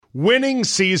Winning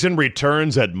season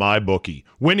returns at MyBookie.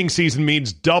 Winning season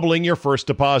means doubling your first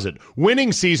deposit.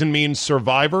 Winning season means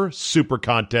Survivor, Super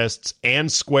Contests, and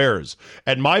Squares.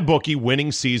 At MyBookie,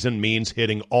 winning season means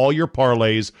hitting all your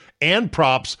parlays and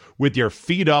props with your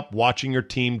feet up watching your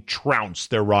team trounce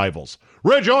their rivals.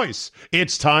 Rejoice!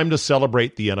 It's time to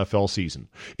celebrate the NFL season.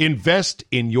 Invest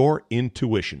in your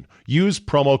intuition. Use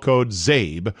promo code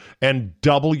ZABE and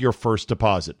double your first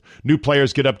deposit. New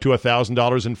players get up to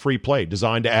 $1,000 in free play,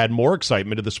 designed to add more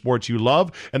excitement to the sports you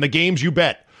love and the games you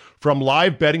bet. From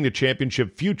live betting to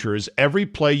championship futures, every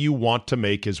play you want to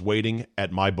make is waiting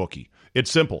at MyBookie.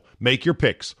 It's simple. Make your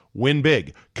picks. Win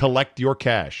big. Collect your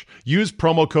cash. Use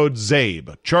promo code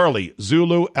ZABE, Charlie,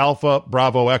 Zulu, Alpha,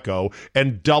 Bravo, Echo,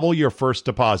 and double your first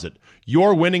deposit.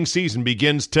 Your winning season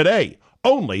begins today,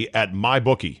 only at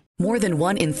MyBookie. More than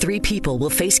 1 in 3 people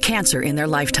will face cancer in their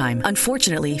lifetime.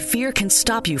 Unfortunately, fear can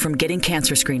stop you from getting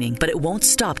cancer screening, but it won't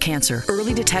stop cancer.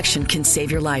 Early detection can save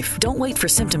your life. Don't wait for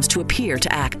symptoms to appear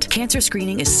to act. Cancer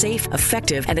screening is safe,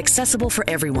 effective, and accessible for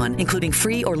everyone, including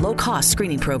free or low-cost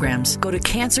screening programs. Go to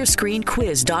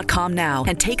cancerscreenquiz.com now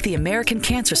and take the American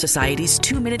Cancer Society's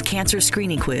 2-minute cancer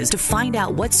screening quiz to find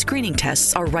out what screening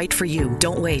tests are right for you.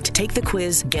 Don't wait. Take the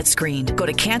quiz. Get screened. Go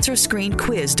to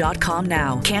cancerscreenquiz.com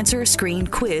now.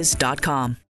 Cancerscreenquiz.com.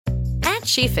 At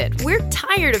SheFit, we're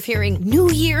tired of hearing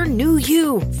new year, new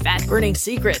you, fat-burning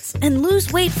secrets, and lose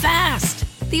weight fast.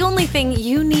 The only thing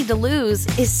you need to lose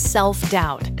is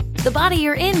self-doubt. The body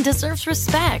you're in deserves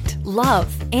respect,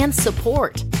 love, and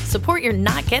support. Support you're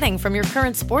not getting from your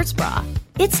current sports bra.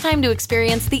 It's time to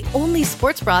experience the only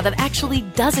sports bra that actually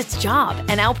does its job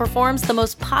and outperforms the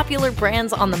most popular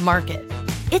brands on the market.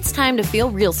 It's time to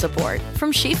feel real support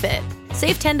from SheFit.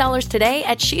 Save $10 today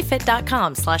at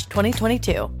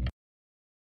shefit.com/2022.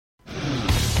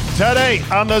 Today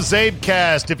on the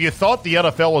Zabecast, if you thought the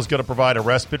NFL was going to provide a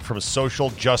respite from social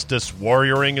justice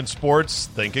warrioring in sports,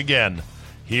 think again.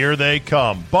 Here they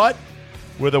come, but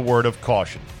with a word of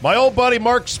caution. My old buddy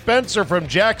Mark Spencer from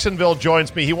Jacksonville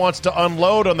joins me. He wants to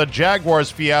unload on the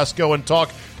Jaguars fiasco and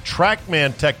talk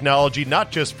TrackMan technology, not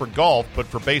just for golf, but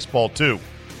for baseball too.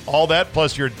 All that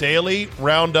plus your daily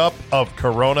roundup of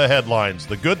Corona headlines,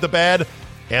 the good, the bad,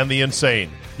 and the insane.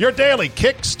 Your daily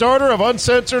Kickstarter of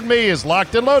Uncensored Me is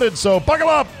locked and loaded, so buckle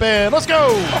up and let's go!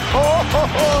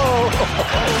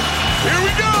 Here we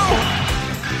go!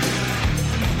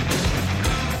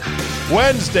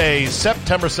 Wednesday,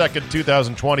 September 2nd,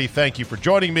 2020. Thank you for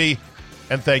joining me,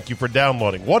 and thank you for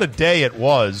downloading. What a day it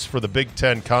was for the Big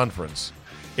Ten Conference,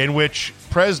 in which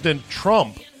President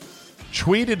Trump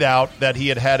tweeted out that he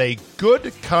had had a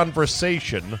good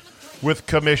conversation with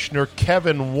Commissioner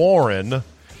Kevin Warren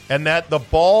and that the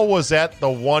ball was at the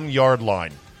 1-yard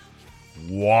line.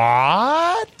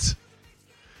 What?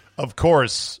 Of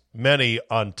course, many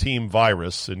on Team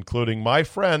Virus, including my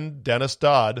friend Dennis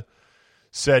Dodd,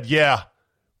 said, yeah,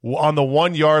 on the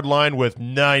 1-yard line with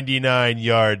 99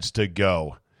 yards to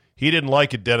go. He didn't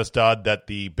like it, Dennis Dodd, that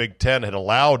the Big Ten had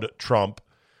allowed Trump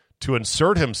to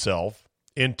insert himself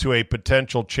into a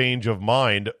potential change of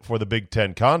mind for the Big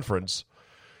Ten Conference.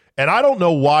 And I don't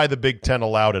know why the Big Ten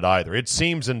allowed it either. It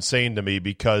seems insane to me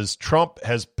because Trump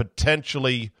has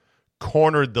potentially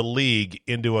cornered the league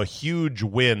into a huge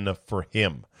win for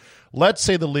him. Let's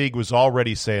say the league was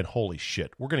already saying, holy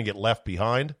shit, we're going to get left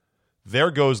behind.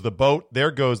 There goes the boat.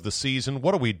 There goes the season.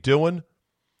 What are we doing?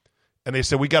 And they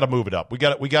said, we got to move it up. We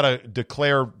got to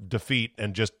declare defeat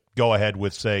and just go ahead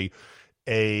with, say,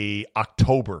 a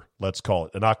October, let's call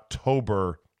it, an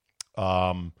October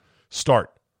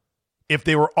start. If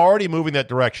they were already moving that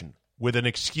direction with an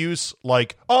excuse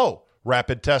like, oh,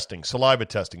 rapid testing, saliva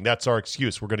testing, that's our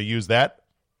excuse, we're going to use that,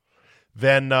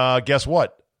 then guess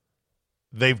what?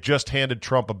 They've just handed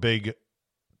Trump a big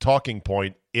talking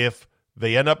point. If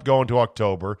they end up going to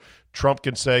October, Trump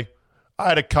can say, I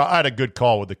had a good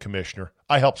call with the commissioner.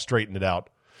 I helped straighten it out.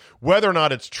 Whether or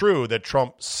not it's true that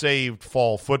Trump saved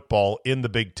fall football in the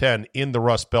Big Ten, in the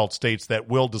Rust Belt states that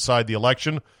will decide the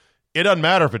election, it doesn't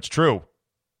matter if it's true.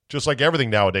 Just like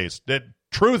everything nowadays.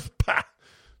 Truth,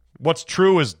 what's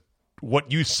true is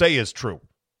what you say is true.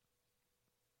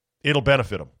 It'll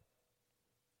benefit them.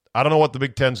 I don't know what the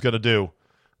Big Ten's going to do.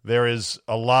 There is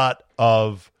a lot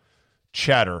of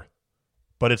chatter,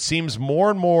 but it seems more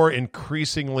and more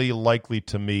increasingly likely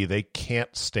to me they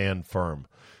can't stand firm,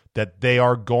 that they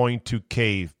are going to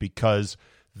cave because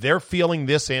they're feeling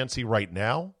this antsy right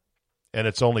now, and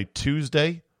it's only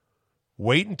Tuesday.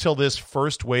 Wait until this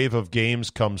first wave of games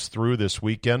comes through this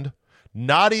weekend.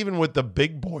 Not even with the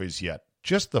big boys yet.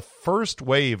 Just the first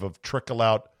wave of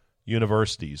trickle-out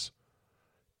universities.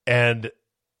 And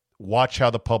watch how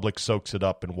the public soaks it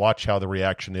up and watch how the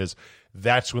reaction is.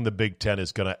 that's when the Big Ten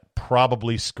is going to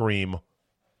probably scream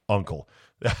uncle.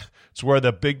 It's where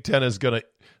the Big Ten is going to,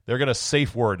 they're going to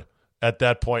safe word at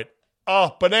that point.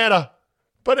 Oh, banana,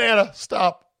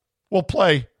 stop. We'll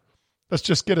play. Let's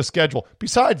just get a schedule.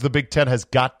 Besides, the Big Ten has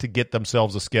got to get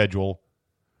themselves a schedule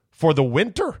for the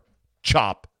winter.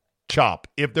 Chop.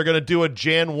 If they're going to do a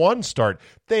Jan 1 start,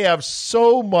 they have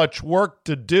so much work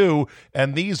to do,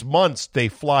 and these months, they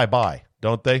fly by,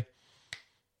 don't they?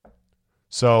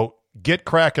 So get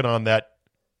cracking on that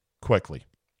quickly.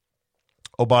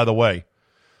 Oh, by the way,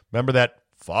 remember that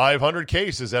 500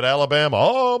 cases at Alabama?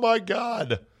 Oh, my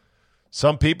God.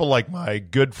 Some people, like my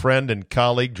good friend and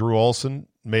colleague Drew Olson,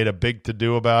 made a big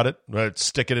to-do about it. I'd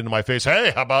stick it into my face.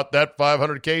 Hey, how about that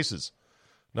 500 cases?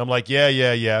 And I'm like,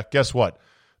 yeah. Guess what?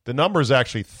 The number is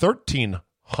actually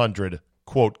 1,300,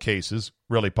 quote, cases,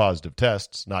 really positive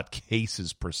tests, not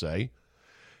cases per se,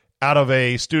 out of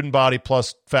a student body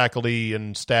plus faculty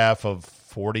and staff of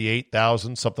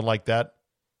 48,000, something like that.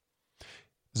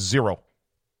 0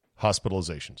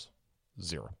 hospitalizations.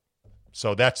 0.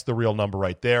 So that's the real number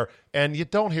right there. And you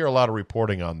don't hear a lot of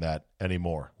reporting on that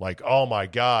anymore. Like, oh, my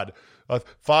God,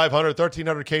 500,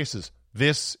 1,300 cases.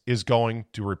 This is going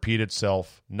to repeat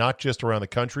itself, not just around the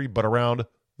country, but around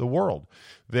the world.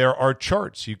 There are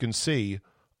charts you can see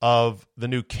of the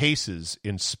new cases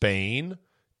in Spain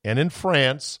and in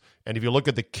France. And if you look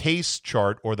at the case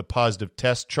chart or the positive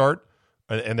test chart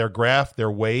and their graph, their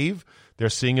wave, they're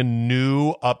seeing a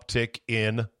new uptick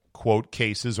in, quote,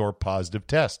 cases or positive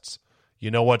tests. You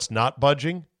know what's not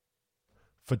budging?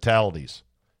 Fatalities.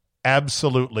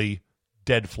 Absolutely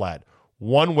dead flat.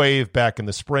 One wave back in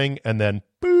the spring and then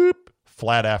boop,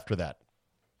 flat after that.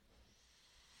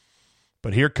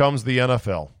 But here comes the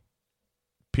NFL.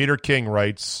 Peter King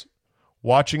writes,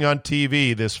 watching on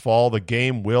TV this fall, the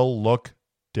game will look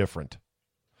different.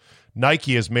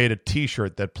 Nike has made a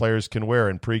T-shirt that players can wear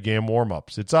in pregame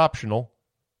warm-ups. It's optional.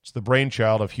 It's the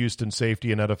brainchild of Houston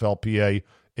safety and NFLPA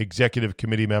Executive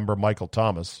Committee member Michael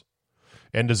Thomas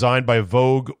and designed by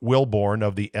Vogue Wilborn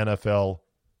of the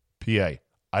NFLPA.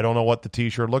 I don't know what the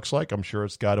T-shirt looks like. I'm sure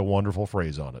it's got a wonderful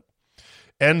phrase on it.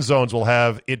 End zones will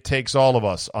have "It takes all of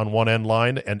us" on one end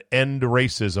line and "End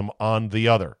racism" on the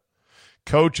other.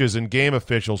 Coaches and game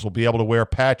officials will be able to wear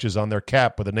patches on their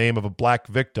cap with the name of a black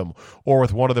victim or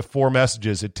with one of the 4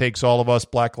 messages, "It takes all of us,"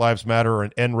 "Black Lives Matter," or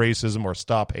 "End racism" or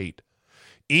 "Stop hate."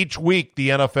 Each week, the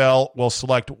NFL will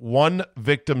select one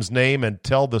victim's name and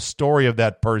tell the story of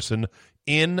that person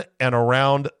in and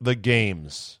around the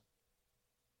games.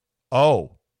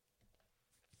 Oh,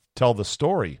 tell the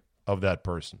story of that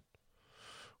person.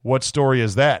 What story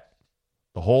is that?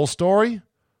 The whole story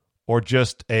or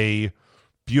just a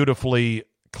beautifully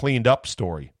cleaned up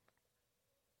story?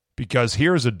 Because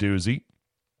here's a doozy.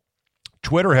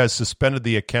 Twitter has suspended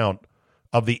the account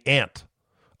of the aunt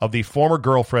of the former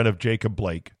girlfriend of Jacob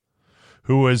Blake,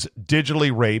 who was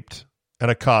digitally raped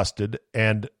and accosted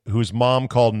and whose mom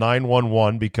called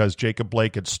 911 because Jacob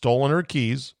Blake had stolen her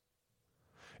keys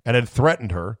and had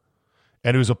threatened her,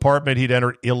 and whose apartment he'd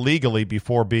entered illegally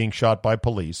before being shot by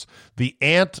police. The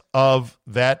aunt of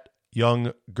that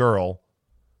young girl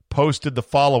posted the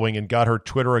following and got her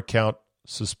Twitter account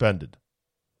suspended.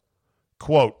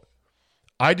 Quote,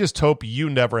 "I just hope you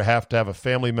never have to have a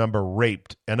family member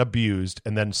raped and abused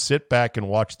and then sit back and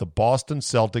watch the Boston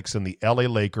Celtics and the LA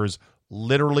Lakers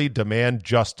literally demand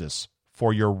justice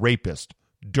for your rapist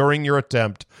during your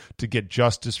attempt to get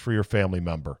justice for your family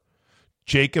member.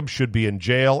 Jacob should be in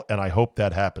jail, and I hope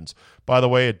that happens." By the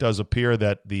way, it does appear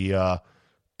that the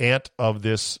aunt of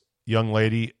this young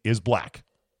lady is black,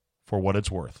 for what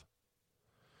it's worth.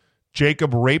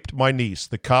 "Jacob raped my niece.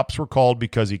 The cops were called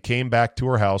because he came back to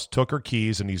her house, took her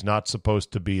keys, and he's not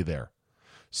supposed to be there."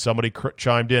 Somebody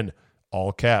chimed in,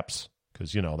 all caps,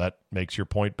 because, you know, that makes your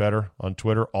point better on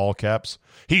Twitter, all caps.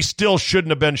 "He still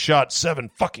shouldn't have been shot 7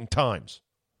 fucking times."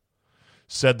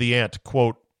 Said the aunt,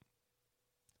 quote,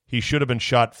 "He should have been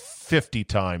shot 50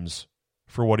 times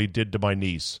for what he did to my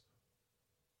niece.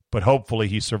 But hopefully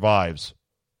he survives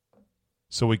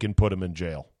so we can put him in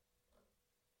jail."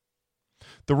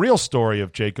 The real story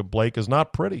of Jacob Blake is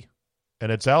not pretty,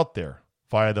 and it's out there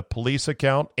via the police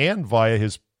account and via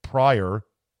his prior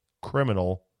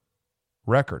criminal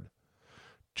record.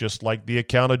 Just like the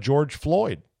account of George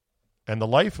Floyd. And the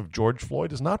life of George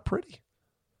Floyd is not pretty.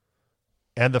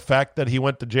 And the fact that he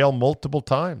went to jail multiple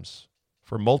times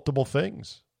for multiple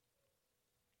things.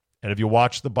 And if you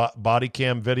watch the body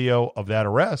cam video of that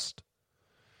arrest,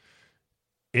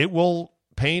 it will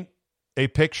paint a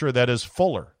picture that is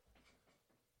fuller.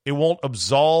 It won't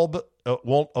absolve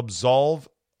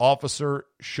Officer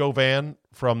Chauvin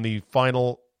from the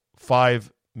final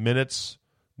 5 minutes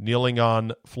kneeling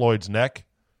on Floyd's neck,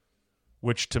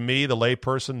 which to me, the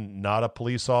layperson, not a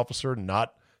police officer,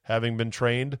 not having been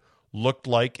trained, looked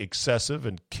like excessive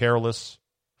and careless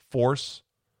force.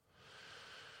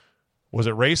 Was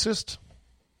it racist?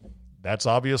 That's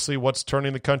obviously what's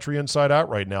turning the country inside out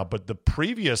right now. But the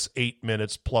previous 8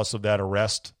 minutes plus of that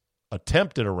arrest,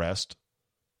 attempted arrest,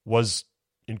 was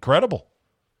incredible.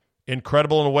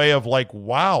 Incredible in a way of like,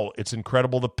 wow, it's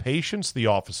incredible the patience the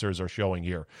officers are showing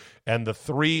here. And the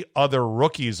 3 other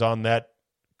rookies on that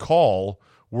call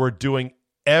were doing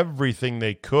everything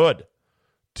they could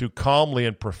to calmly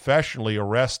and professionally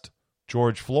arrest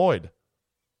George Floyd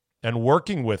and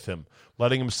working with him,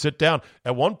 letting him sit down.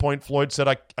 At one point, Floyd said,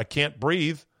 I can't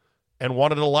breathe, and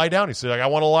wanted to lie down. He said, I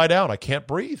want to lie down. I can't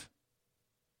breathe.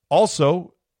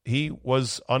 Also, he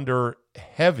was under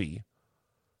heavy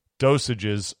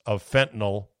dosages of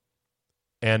fentanyl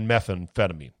and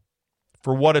methamphetamine.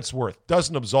 For what it's worth,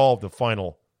 doesn't absolve the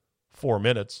final 4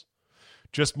 minutes.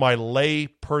 Just my lay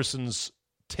person's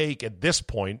take at this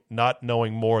point, not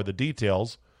knowing more of the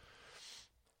details.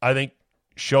 I think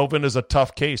Chauvin is a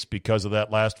tough case because of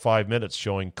that last 5 minutes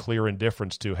showing clear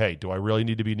indifference to, hey, do I really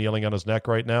need to be kneeling on his neck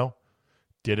right now?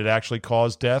 Did it actually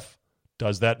cause death?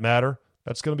 Does that matter?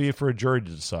 That's going to be for a jury to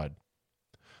decide.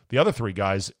 The other 3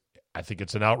 guys, I think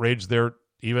it's an outrage they're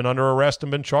even under arrest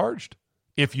and been charged.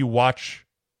 If you watch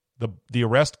the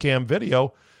arrest cam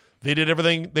video, they did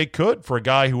everything they could for a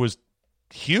guy who was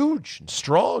huge and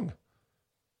strong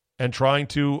and trying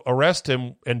to arrest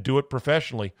him and do it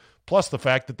professionally, plus the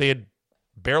fact that they had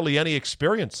barely any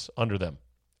experience under them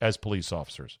as police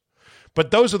officers.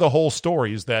 But those are the whole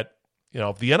stories that,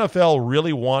 if the NFL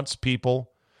really wants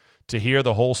people to hear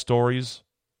the whole stories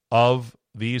of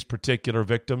these particular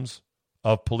victims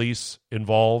of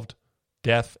police-involved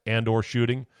death and or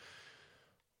shooting,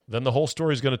 then the whole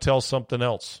story is going to tell something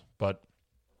else. But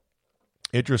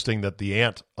interesting that the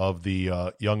aunt of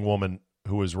the young woman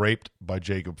who was raped by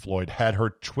Jacob Floyd had her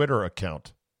Twitter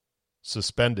account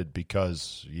suspended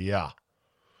because,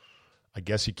 I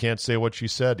guess you can't say what she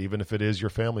said, even if it is your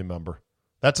family member.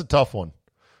 That's a tough one.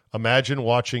 Imagine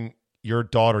watching your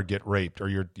daughter get raped or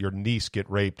your niece get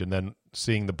raped and then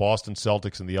seeing the Boston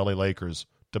Celtics and the LA Lakers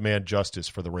demand justice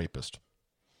for the rapist.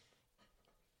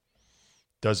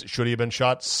 Should he have been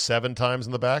shot 7 times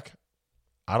in the back?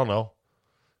 I don't know.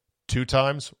 2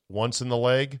 times, once in the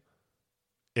leg.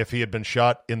 If he had been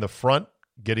shot in the front,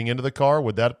 getting into the car,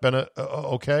 would that have been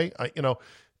okay?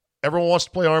 Everyone wants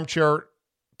to play armchair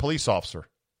police officer.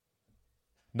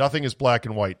 Nothing is black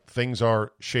and white. Things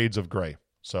are shades of gray.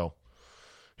 So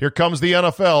here comes the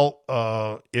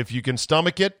NFL. If you can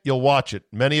stomach it, you'll watch it.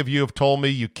 Many of you have told me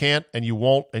you can't and you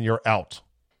won't and you're out.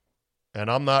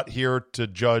 And I'm not here to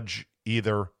judge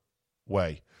either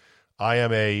way. I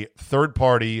am a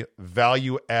third-party,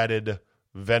 value-added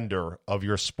vendor of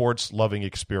your sports-loving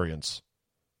experience.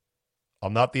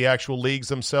 I'm not the actual leagues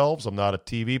themselves. I'm not a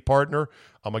TV partner.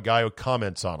 I'm a guy who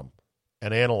comments on them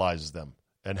and analyzes them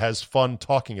and has fun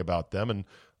talking about them. And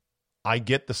I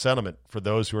get the sentiment for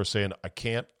those who are saying, I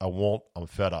can't, I won't, I'm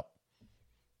fed up.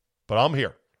 But I'm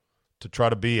here to try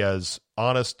to be as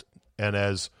honest and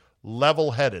as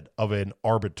level-headed of an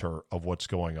arbiter of what's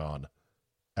going on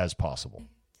as possible.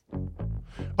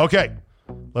 Okay,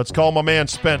 let's call my man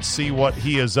Spence, see what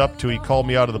he is up to. He called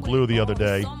me out of the blue the other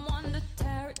day,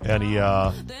 and he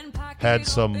had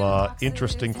some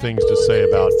interesting things to say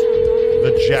about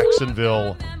the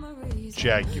Jacksonville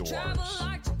Jaguars.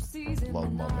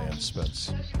 Love my man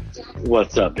Spence.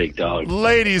 What's up, big dog?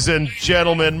 Ladies and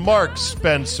gentlemen, Mark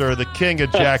Spencer, the king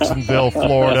of Jacksonville,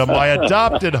 Florida, my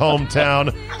adopted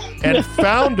hometown, and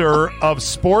founder of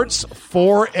Sports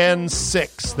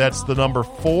 4N6. That's the number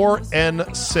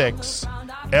 4N6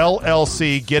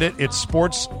 LLC. Get it? It's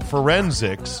Sports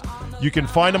Forensics. You can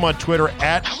find him on Twitter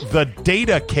at The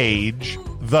Data Cage.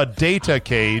 The Data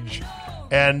Cage.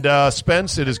 And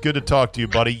Spence, it is good to talk to you,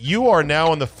 buddy. You are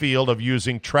now in the field of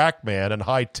using TrackMan and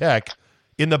high tech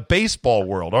in the baseball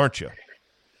world, aren't you?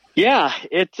 Yeah,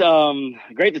 it's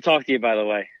great to talk to you, by the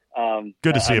way.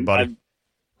 Good to see you, buddy.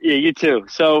 Yeah, you too.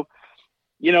 So,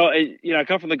 I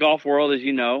come from the golf world, as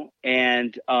you know,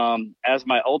 and as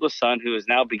my oldest son, who is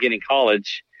now beginning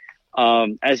college,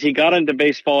 as he got into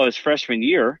baseball his freshman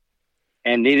year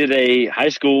and needed a high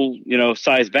school,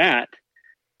 size bat,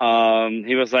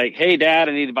 he was like, hey, Dad,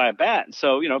 I need to buy a bat. And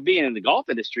so, being in the golf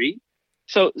industry,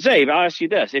 so Zabe, I'll ask you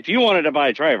this. If you wanted to buy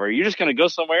a driver, are you just going to go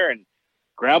somewhere and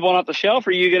grab one off the shelf,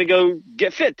 or are you going to go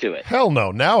get fit to it? Hell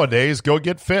no. Nowadays, go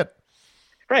get fit.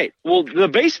 Right. Well, the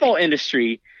baseball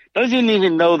industry doesn't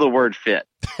even know the word fit.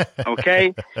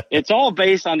 Okay. It's all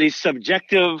based on these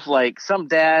subjective, like some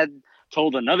dad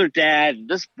told another dad,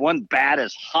 this one bat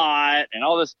is hot and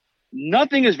all this.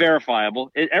 Nothing is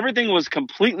verifiable. Everything was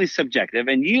completely subjective.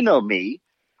 And you know me,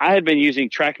 I had been using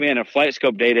TrackMan and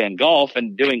FlightScope data in golf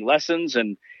and doing lessons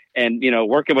and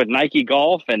working with Nike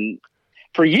Golf and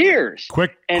for years.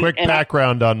 Quick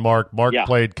background on Mark. Mark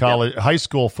played high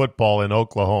school football in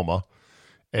Oklahoma.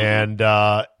 And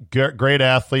great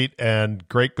athlete and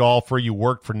great golfer. You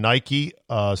worked for Nike,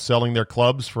 selling their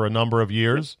clubs for a number of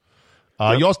years.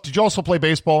 Did you also play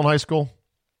baseball in high school?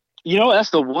 That's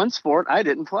the one sport I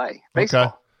didn't play, baseball.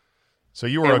 Okay. So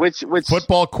you were a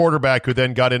football quarterback who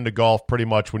then got into golf pretty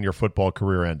much when your football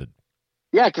career ended.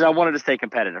 Yeah, because I wanted to stay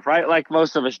competitive, right? Like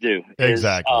most of us do.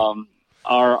 Exactly.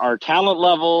 Our talent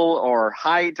level or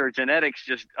height or genetics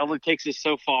just only takes us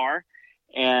so far.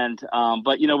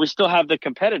 But we still have the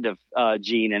competitive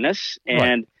gene in us.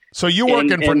 And so you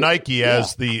working for Nike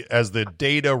as the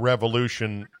data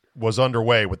revolution was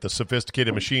underway with the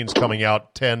sophisticated machines coming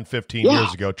out 10, 15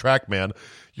 years ago, TrackMan.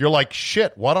 You're like,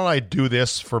 shit, why don't I do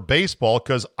this for baseball?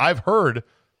 Because I've heard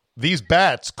these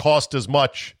bats cost as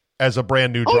much as a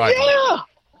brand new driver. Oh, yeah.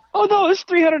 Oh, no, it's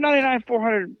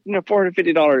 $399,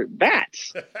 $450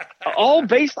 bats. all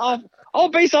based off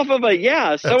of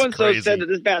so-and-so said that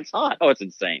this bat's hot. Oh, it's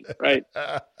insane, right?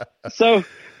 So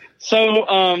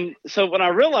when I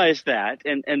realized that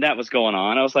and that was going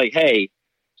on, I was like, hey,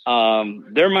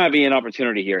 there might be an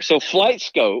opportunity here. So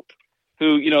FlightScope,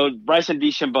 who, Bryson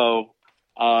DeChambeau,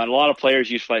 and a lot of players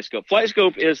use FlightScope.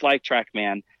 FlightScope is like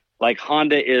TrackMan, like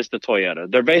Honda is the Toyota.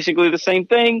 They're basically the same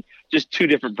thing, just two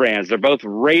different brands. They're both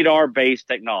radar-based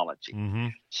technology. Mm-hmm.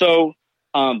 So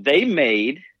they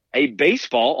made a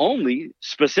baseball-only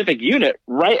specific unit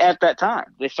right at that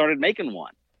time. They started making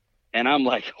one. And I'm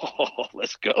like, oh,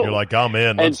 let's go. You're like, I'm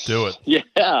in. Let's do it.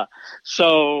 Yeah.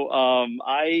 So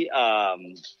I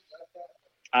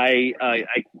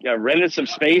rented some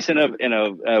space in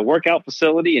a workout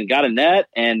facility and got a net,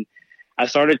 and I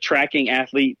started tracking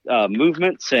athlete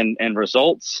movements and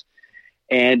results.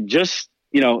 And just,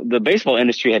 the baseball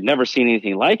industry had never seen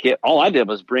anything like it. All I did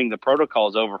was bring the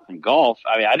protocols over from golf.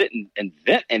 I mean, I didn't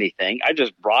invent anything. I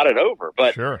just brought it over.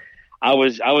 But sure. I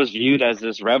was viewed as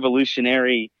this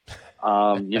revolutionary,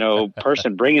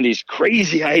 person bringing these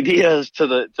crazy ideas to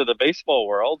the baseball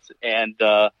world. And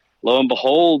lo and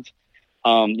behold,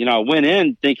 I went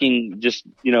in thinking just,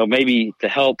 maybe to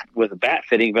help with bat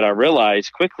fitting, but I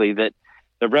realized quickly that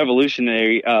the revolution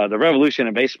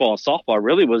in baseball and softball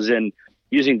really was in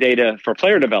using data for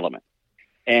player development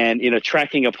and,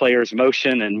 tracking a player's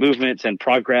motion and movements and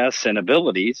progress and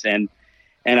abilities. And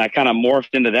I kind of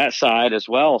morphed into that side as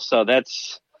well. So I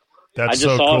just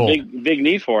so saw cool. a big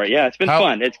need for it. Yeah, it's been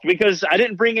fun. It's because I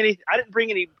didn't bring any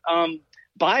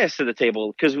bias to the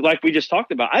table because, like we just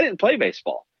talked about, I didn't play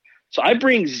baseball. So I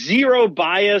bring zero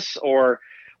bias or,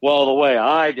 the way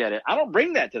I did it. I don't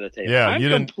bring that to the table. Yeah, I'm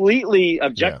completely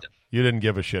objective. Yeah, you didn't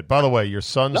give a shit. By the way, your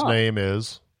son's name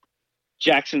is?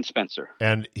 Jackson Spencer.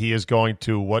 And he is going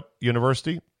to what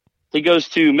university? He goes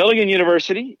to Milligan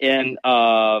University in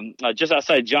just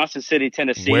outside Johnson City,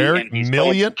 Tennessee. Where?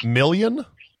 Milligan?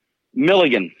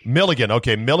 Milligan.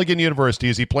 Okay, Milligan University.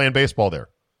 Is he playing baseball there?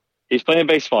 He's playing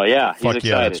baseball. Yeah, he's excited.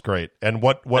 Yeah, that's great. And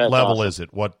what level awesome. Is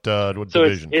it? What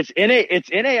division? It's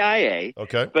NAIA.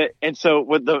 Okay. So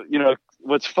with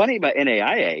what's funny about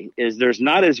NAIA is there's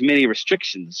not as many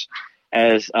restrictions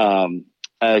as D1,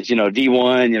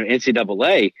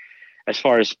 NCAA. As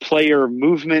far as player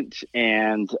movement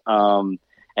and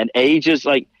ages,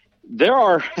 like there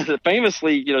are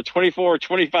famously, 24,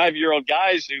 25-year-old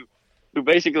guys who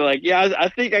basically like, I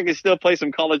think I can still play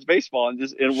some college baseball and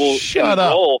we'll shut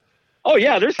up. Roll. Oh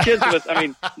yeah, there's kids with,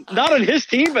 not on his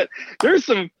team, but there's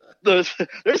some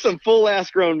full ass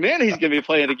grown men he's going to be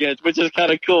playing against, which is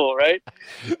kind of cool, right?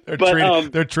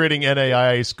 They're treating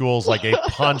NAIA schools like a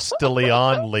Ponce de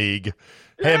Leon league.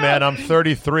 Hey man, I'm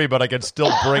 33, but I can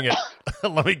still bring it.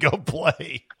 Let me go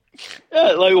play.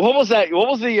 Yeah, like what was that? What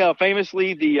was the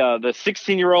famously the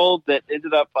 16-year-old that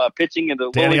ended up pitching in the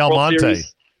Danny Almonte?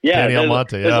 Series? Yeah, Danny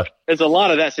Almonte. Yeah, there's a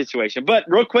lot of that situation. But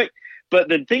real quick,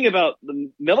 the thing about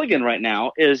the Milligan right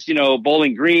now is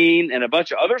Bowling Green and a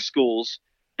bunch of other schools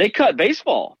they cut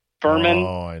baseball. Furman.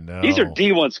 Oh, I know. These are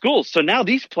D1 schools, so now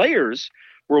these players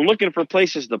were looking for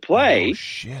places to play. Oh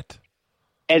shit.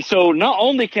 And so not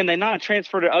only can they not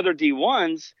transfer to other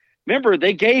D1s, remember,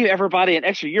 they gave everybody an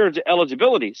extra year of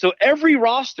eligibility. So every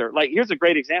roster, like here's a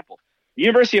great example.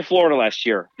 University of Florida last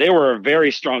year, they were a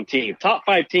very strong team, top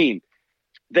 5 team.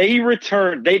 They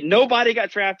returned. Nobody got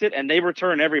drafted, and they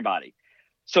returned everybody.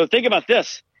 So think about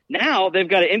this. Now they've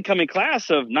got an incoming class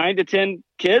of 9 to 10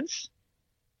 kids.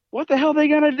 What the hell are they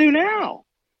going to do now?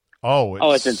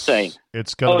 It's insane.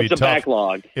 It's going to be it's a tough.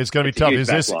 backlog. It's going to be It's a tough. huge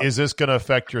backlog. Is this going to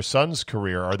affect your son's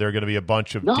career? Are there going to be a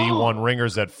bunch of No. D1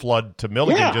 ringers that flood to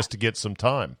Milligan Yeah. just to get some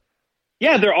time?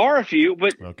 Yeah, there are a few,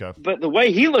 but the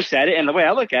way he looks at it and the way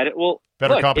I look at it,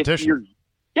 better competition.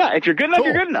 If you're good enough, Cool.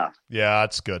 you're good enough. Yeah,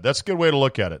 that's good. That's a good way to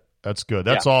look at it. That's good.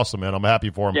 That's awesome, man. I'm happy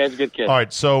for him. Yeah, he's a good kid. All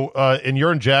right, so and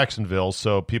you're in Jacksonville,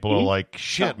 so people are like,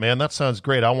 "Shit, man, that sounds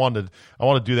great. I want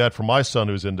to do that for my son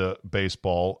who's into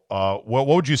baseball." What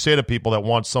would you say to people that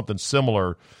want something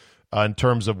similar in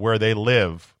terms of where they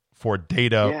live for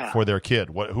data for their kid?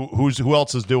 Who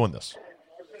else is doing this?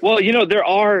 Well, there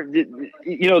are,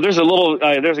 there's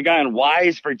a guy in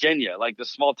Wise, Virginia, like the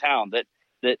small town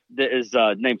that is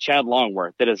named Chad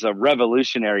Longworth. That is a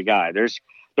revolutionary guy. There's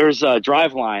a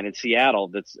Driveline in Seattle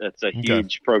that's a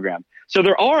huge program. So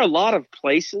there are a lot of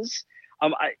places.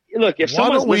 If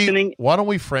someone's listening, why don't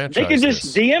we franchise? They can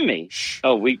just DM me. Shh.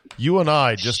 You and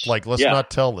I let's not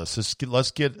tell this.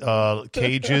 Let's get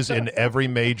cages in every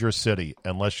major city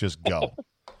and let's just go.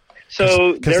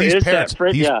 So there these is parents, that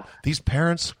friend. these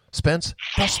parents, Spence,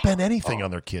 they'll spend anything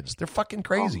on their kids. They're fucking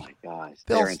crazy. Oh my gosh,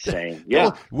 they're insane.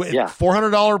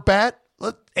 $400 bat,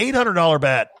 $800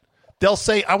 bat. They'll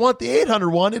say, "I want the 800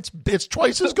 one. It's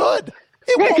twice as good.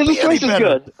 It won't be it's any twice better."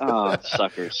 as good. Oh,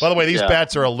 suckers! By the way, these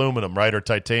bats are aluminum, right, or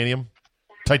titanium?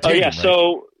 Titanium. Right?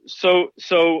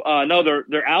 No,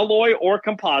 they're alloy or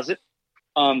composite.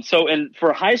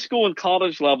 For high school and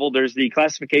college level, there's the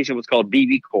classification what's called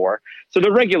BB Core. So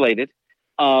they're regulated.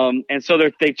 And so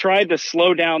they tried to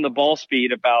slow down the ball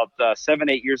speed about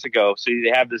 7-8 years ago. So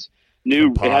they have this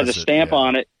new, it has a stamp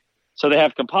on it. So they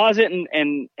have composite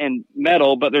and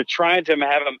metal, but they're trying to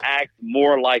have them act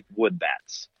more like wood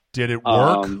bats. Did it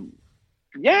work?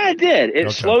 Yeah, it did.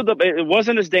 It slowed the. It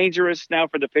wasn't as dangerous now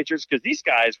for the pitchers because these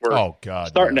guys were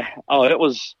starting to. Oh, it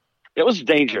was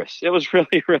dangerous. It was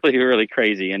really, really, really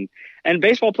crazy. And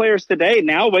baseball players today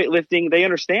now weightlifting, they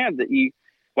understand that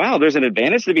there's an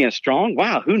advantage to being strong.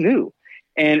 Wow, who knew?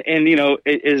 And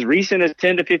as recent as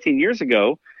 10 to 15 years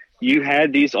ago, you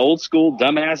had these old school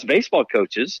dumbass baseball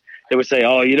coaches that would say,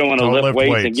 "Oh, you don't want to lift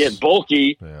weights and get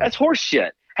bulky." Yeah. That's horse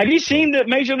shit. Have you seen the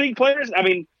major league players? I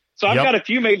mean, so I've got a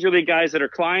few major league guys that are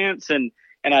clients, and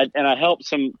I help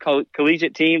some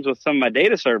collegiate teams with some of my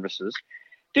data services.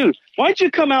 Dude, why don't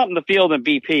you come out in the field in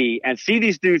BP and see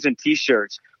these dudes in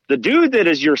T-shirts? The dude that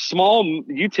is your small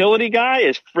utility guy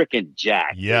is freaking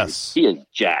jacked. Yes. Dude. He is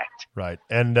jacked. Right.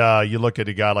 And you look at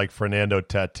a guy like Fernando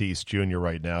Tatis Jr.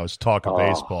 right now. It's talk of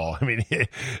baseball. I mean,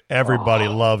 everybody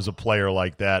loves a player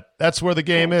like that. That's where the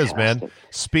game is, man.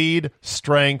 Speed,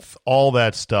 strength, all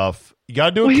that stuff. You got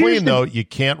to do it clean, though. You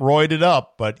can't roid it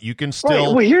up, but you can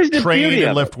still train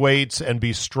and lift weights and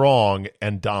be strong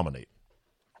and dominate.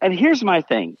 And here's my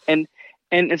thing. And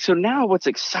so now what's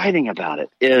exciting about it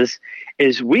is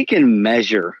we can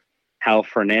measure how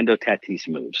Fernando Tatis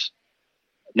moves.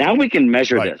 Now we can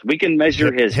measure this. We can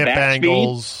measure his hip bat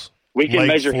angles, speed. We can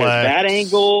measure his bat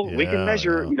angle. We can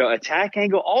measure, attack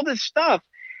angle, all this stuff.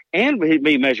 And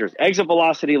we measure his exit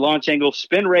velocity, launch angle,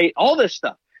 spin rate, all this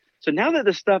stuff. So now that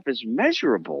this stuff is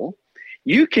measurable,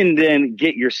 you can then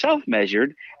get yourself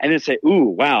measured and then say, "Ooh,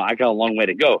 wow, I got a long way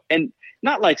to go." And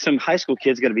not like some high school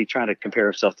kid's going to be trying to compare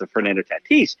himself to Fernando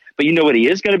Tatis, but you know what he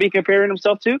is going to be comparing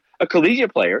himself to? A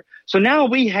collegiate player. So now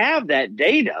we have that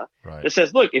data that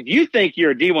says, look, if you think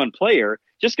you're a D1 player,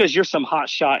 just because you're some hot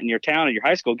shot in your town or your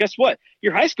high school, guess what?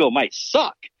 Your high school might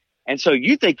suck. And so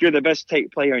you think you're the best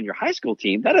player in your high school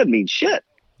team. That doesn't mean shit.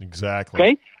 Exactly.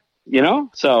 Okay.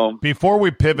 So before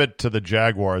we pivot to the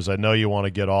Jaguars, I know you want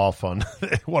to get off on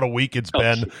what a week it's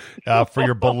been for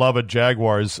your beloved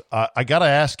Jaguars. I got to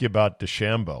ask you about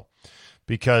DeChambeau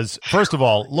because, first of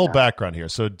all, a little background here.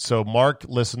 So Mark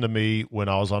listened to me when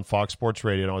I was on Fox Sports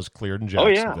Radio and I was cleared in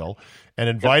Jacksonville and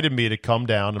invited me to come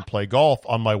down and play golf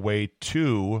on my way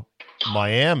to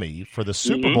Miami for the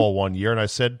Super Bowl one year. And I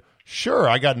said, sure,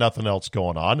 I got nothing else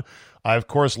going on. I, of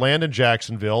course, land in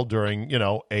Jacksonville during,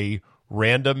 a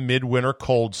random midwinter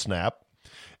cold snap,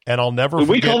 and I'll never forget.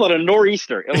 We call it a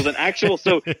nor'easter. It was an actual.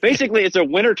 So basically, it's a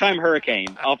wintertime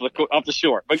hurricane off the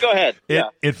shore. But go ahead.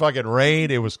 It fucking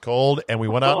rained. It was cold, and we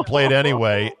went out and played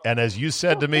anyway. And as you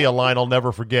said to me, a line I'll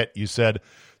never forget. You said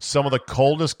some of the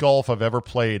coldest golf I've ever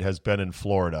played has been in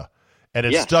Florida, and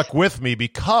it stuck with me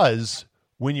because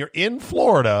when you're in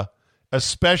Florida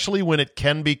especially when it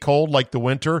can be cold like the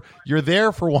winter, you're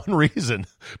there for one reason,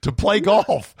 to play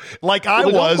golf. Like I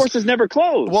was. The golf course is never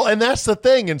closed. Well, and that's the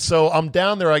thing. And so I'm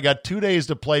down there. I got 2 days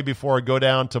to play before I go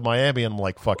down to Miami, and I'm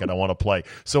like, fuck it, I want to play.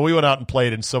 So we went out and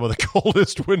played in some of the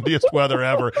coldest, windiest weather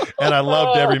ever, and I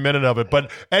loved every minute of it.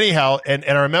 But anyhow, and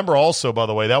I remember also, by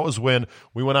the way, that was when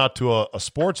we went out to a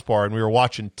sports bar, and we were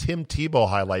watching Tim Tebow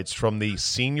highlights from the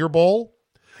Senior Bowl.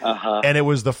 And it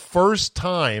was the first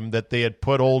time that they had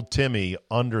put old Timmy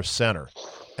under center.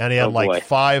 And he had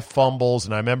 5 fumbles.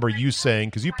 And I remember you saying,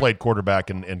 because you played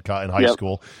quarterback in high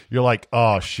school, you're like,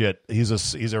 oh, shit,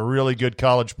 he's a really good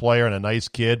college player and a nice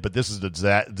kid, but this is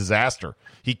a disaster.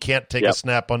 He can't take a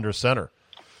snap under center.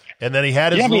 And then he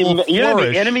had his little flourish. You know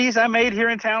the enemies I made here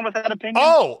in town with that opinion?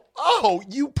 Oh,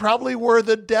 you probably were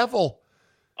the devil.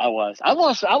 I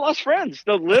lost friends.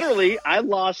 So literally, I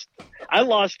lost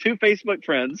 2 Facebook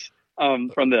friends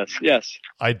from this. Yes,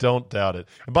 I don't doubt it.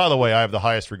 And by the way, I have the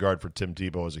highest regard for Tim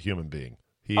Tebow as a human being.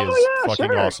 He is fucking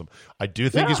awesome. I do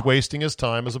think he's wasting his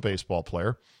time as a baseball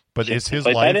player, but it's his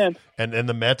life, and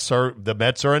the Mets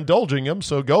are indulging him,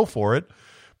 so go for it.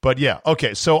 But yeah,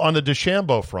 okay. So on the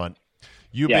DeChambeau front,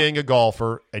 you being a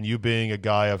golfer and you being a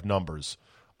guy of numbers,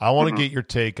 I want to get your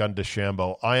take on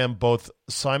DeChambeau. I am both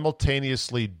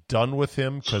simultaneously done with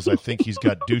him because I think he's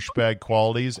got douchebag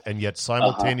qualities, and yet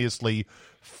simultaneously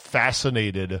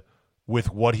fascinated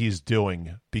with what he's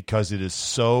doing because it is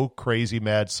so crazy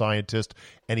mad scientist,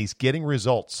 and he's getting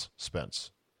results,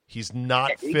 Spence. He's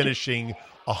not finishing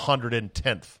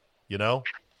 110th, you know?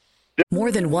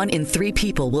 More than 1 in 3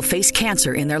 people will face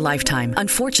cancer in their lifetime.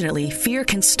 Unfortunately, fear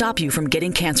can stop you from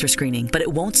getting cancer screening, but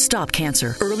it won't stop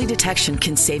cancer. Early detection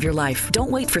can save your life. Don't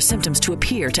wait for symptoms to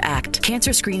appear to act.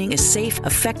 Cancer screening is safe,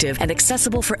 effective, and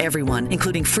accessible for everyone,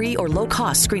 including free or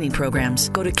low-cost screening programs.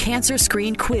 Go to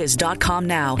CancerScreenQuiz.com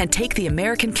now and take the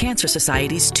American Cancer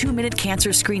Society's 2-minute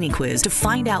cancer screening quiz to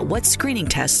find out what screening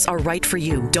tests are right for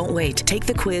you. Don't wait. Take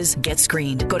the quiz. Get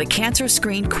screened. Go to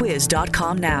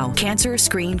CancerScreenQuiz.com now.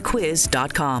 CancerScreenQuiz.com. At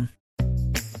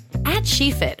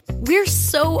SheFit, we're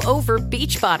so over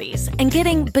beach bodies and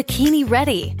getting bikini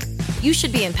ready. You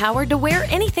should be empowered to wear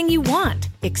anything you want,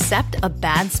 except a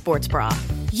bad sports bra.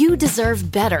 You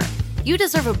deserve better. You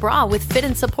deserve a bra with fit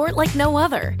and support like no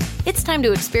other. It's time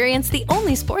to experience the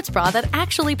only sports bra that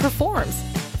actually performs.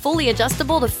 Fully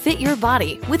adjustable to fit your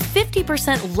body with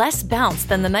 50% less bounce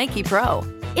than the Nike Pro.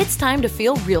 It's time to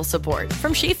feel real support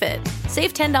from SheFit.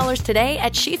 Save $10 today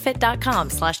at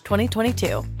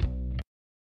SheFit.com/2022.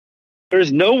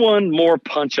 There's no one more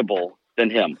punchable than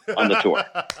him on the tour.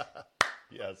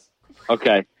 Yes.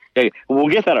 Okay. We'll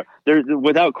get that up. There's,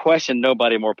 without question,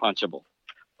 nobody more punchable.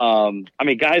 I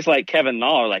mean, guys like Kevin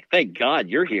Na are like, thank God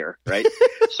you're here, right?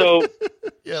 So,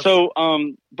 yes.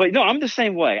 But no, I'm the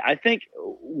same way. I think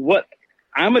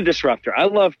I'm a disruptor. I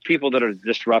love people that are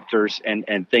disruptors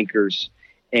and thinkers.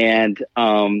 And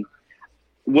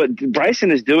what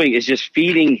Bryson is doing is just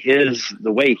feeding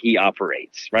the way he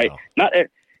operates, right? Wow.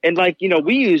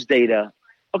 We use data.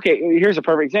 Okay, here's a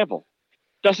perfect example.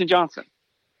 Dustin Johnson.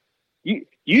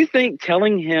 You think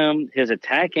telling him his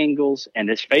attack angles and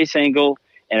his face angle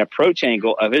and approach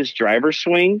angle of his driver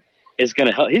swing is going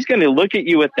to help? He's going to look at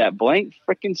you with that blank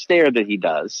freaking stare that he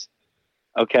does,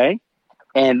 okay?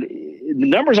 And the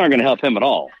numbers aren't going to help him at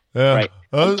all. Yeah. Right.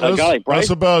 A guy like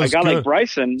Bryson.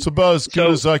 It's about as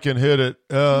good as I can hit it.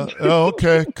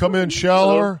 Okay. Come in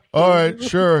shallower. All right.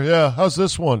 Sure. Yeah. How's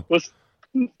this one?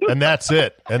 And that's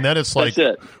it. And then it's like,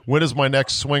 when is my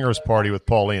next swingers party with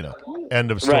Paulina? End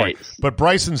of story. Right. But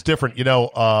Bryson's different. You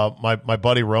know, my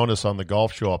buddy Ronas on the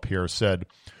golf show up here said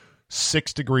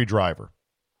 6-degree driver.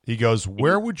 He goes,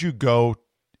 where would you go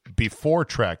before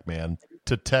TrackMan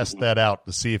to test that out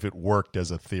to see if it worked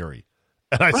as a theory?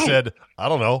 And I said, I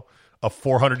don't know, a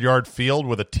 400-yard field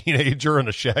with a teenager and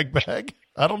a shag bag?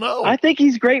 I don't know. I think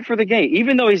he's great for the game.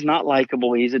 Even though he's not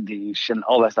likable, he's a douche and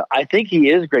all that stuff. I think he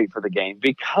is great for the game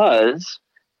because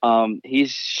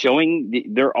he's showing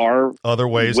there are other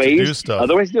ways to do stuff.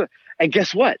 Other ways to do it. And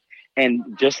guess what?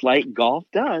 And just like golf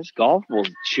does, golf will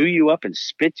chew you up and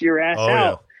spit your ass out.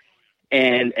 Yeah.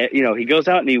 And, he goes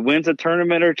out and he wins a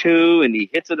tournament or two and he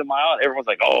hits it a mile. Everyone's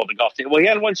like, oh, the golf team. Well, he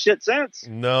hadn't won shit since.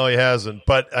 No, he hasn't.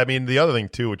 But, I mean, the other thing,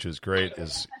 too, which is great,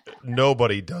 is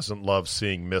nobody doesn't love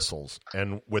seeing missiles.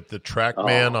 And with the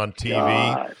TrackMan on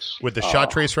TV, with the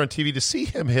shot tracer on TV, to see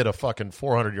him hit a fucking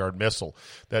 400-yard missile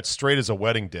that's straight as a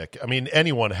wedding dick, I mean,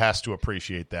 anyone has to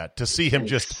appreciate that. To see him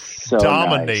just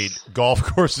dominate golf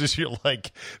courses, you're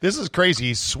like, this is crazy.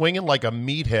 He's swinging like a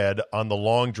meathead on the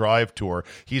long drive tour.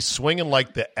 He's swinging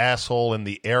like the asshole in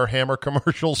the Air Hammer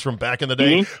commercials from back in the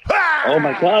day. Mm-hmm. Oh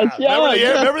my God! Yeah,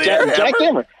 Remember the air Jack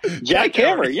hammer? Jack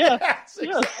Hammer. Yeah.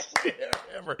 Yes.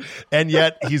 And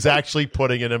yet he's actually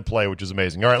putting it in play, which is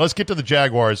amazing. All right, let's get to the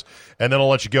Jaguars, and then I'll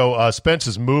let you go. Spence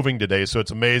is moving today, so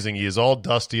it's amazing. He is all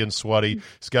dusty and sweaty.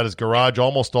 He's got his garage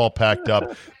almost all packed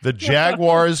up. The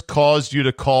Jaguars caused you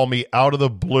to call me out of the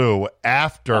blue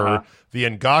after the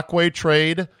Ngakoue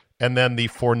trade and then the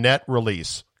Fournette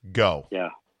release. Go. Yeah.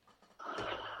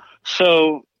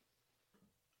 So,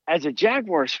 as a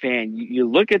Jaguars fan, you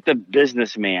look at the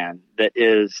businessman that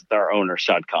is their owner,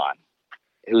 Shad Khan,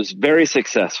 who's very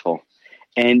successful.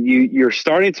 And you're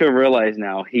starting to realize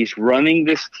now he's running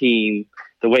this team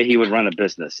the way he would run a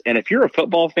business. And if you're a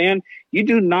football fan, you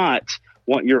do not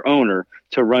want your owner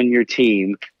to run your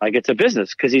team like it's a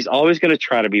business, because he's always going to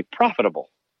try to be profitable.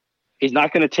 He's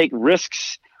not going to take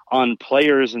risks on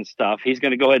players and stuff. He's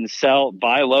going to go ahead and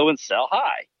buy low and sell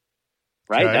high.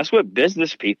 Right? Okay. That's what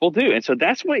business people do. And so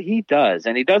that's what he does.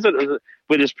 And he does it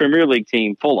with his Premier League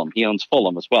team, Fulham. He owns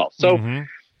Fulham as well. So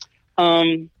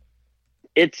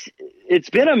it's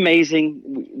been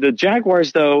amazing. The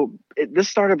Jaguars, though, this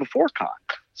started before Khan.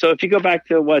 So if you go back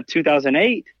to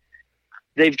 2008,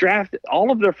 they've drafted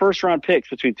all of their first round picks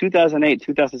between 2008 and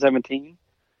 2017.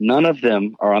 None of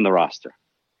them are on the roster.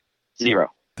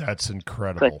 Zero. That's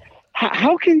incredible. Like,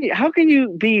 how can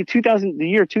you be the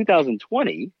year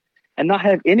 2020 and not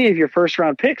have any of your first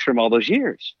round picks from all those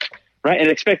years, right? And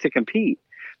expect to compete.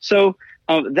 So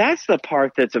that's the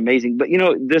part that's amazing. But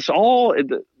the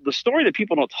story that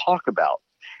people don't talk about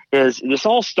is this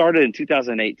all started in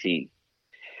 2018.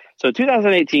 So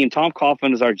 2018, Tom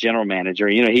Coughlin is our general manager.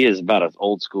 He is about as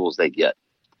old school as they get.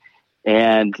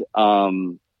 And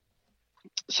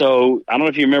so I don't know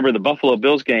if you remember the Buffalo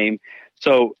Bills game.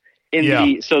 So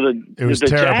the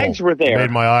Jags were there. It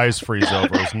made my eyes freeze over.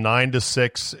 It was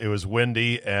 9-6. It was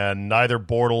windy, and neither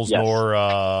Bortles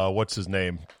nor what's his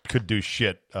name could do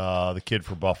shit. The kid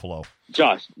for Buffalo,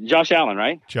 Josh Allen,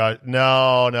 right?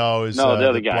 No, it was the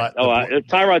other guy.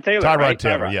 Tyrod Taylor. Tyrod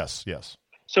Taylor. Yes.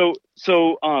 So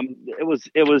it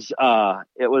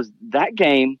was that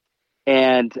game,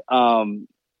 and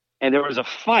there was a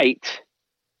fight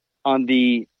on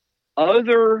the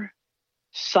other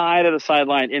side of the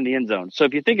sideline in the end zone. So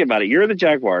if you think about it, you're the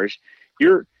Jaguars,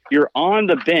 you're on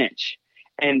the bench,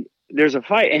 and there's a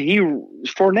fight, and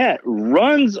Fournette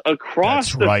runs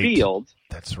across the field.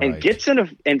 That's right. And gets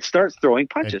and starts throwing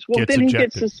punches. Well, then he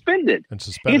gets suspended. He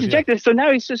gets ejected, so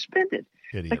now he's suspended.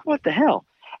 Idiot. Like, what the hell?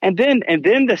 And then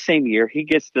the same year he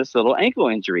gets this little ankle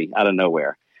injury out of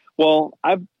nowhere. Well,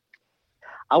 I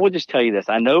will just tell you this.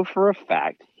 I know for a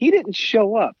fact he didn't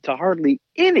show up to hardly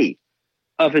any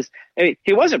of his.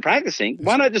 He wasn't practicing.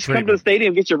 Why not just come to the stadium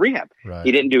and get your rehab? Right.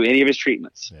 He didn't do any of his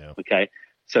treatments. Yeah. Okay.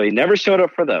 So he never showed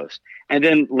up for those. And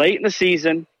then late in the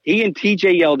season, he and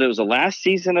TJ Yeldon, it was the last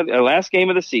game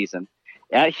of the season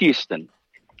at Houston,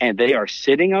 and they are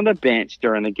sitting on the bench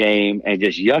during the game and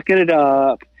just yucking it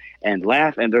up and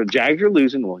laugh. And the Jags are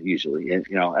losing, well, usually,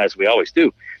 as we always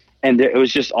do. And it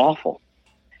was just awful.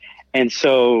 And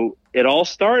so it all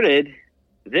started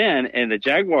then, and the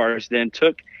Jaguars then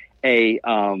took a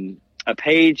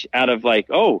page out of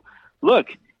look,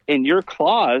 in your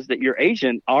clause that your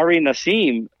agent, Ari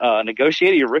Nassim,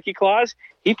 negotiated, your rookie clause,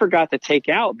 he forgot to take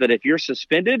out that if you're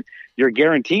suspended, your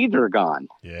guarantees are gone.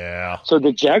 Yeah. So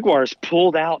the Jaguars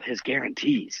pulled out his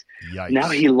guarantees. Yikes. Now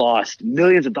he lost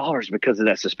millions of dollars because of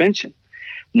that suspension.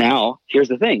 Now, here's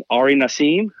the thing. Ari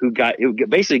Nassim, who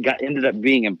ended up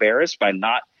being embarrassed by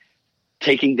not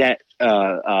taking that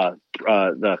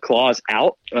the clause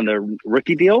out on the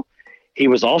rookie deal, he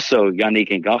was also Yannick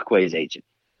Ngakoue's agent.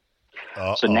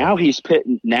 Uh-oh. So now he's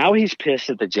pissed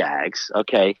at the Jags,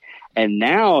 okay, and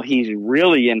now he's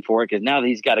really in for it because now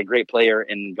he's got a great player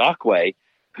in Ngakoue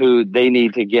who they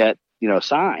need to get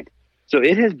signed. So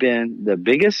it has been the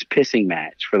biggest pissing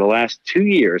match for the last 2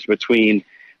 years between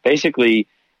basically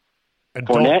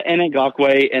Fournette and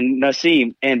Ngakoue and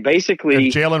Nassim, and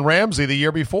Jalen Ramsey the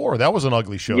year before. That was an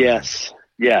ugly show. Yes.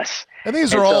 And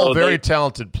these are all very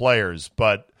talented players,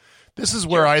 but this is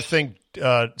where I think,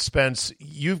 Spence,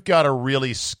 you've got to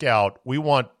really scout. We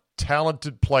want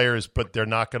talented players, but they're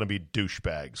not going to be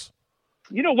douchebags.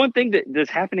 One thing that's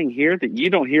happening here that you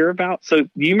don't hear about. So, do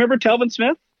you remember Telvin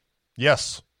Smith?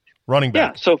 Yes, running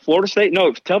back. Yeah. So Florida State.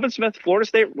 No, Telvin Smith, Florida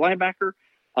State linebacker.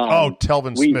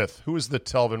 Telvin Smith. Who is the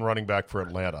Telvin running back for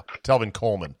Atlanta? Telvin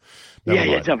Coleman.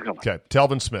 Telvin Coleman. Okay,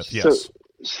 Telvin Smith. Yes.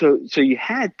 So you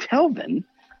had Telvin,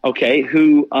 okay,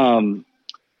 who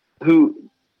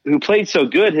played so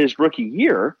good his rookie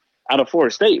year out of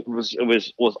Florida State was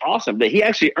awesome. That he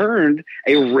actually earned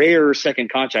a rare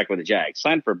second contract with the Jags,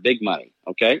 signed for big money.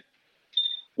 Okay,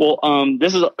 Well,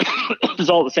 this is this is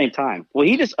all at the same time. Well,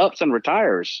 he just ups and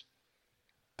retires.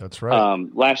 That's right.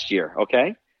 Last year,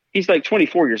 okay? He's like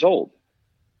 24 years old.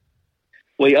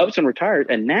 Well, he ups and retires,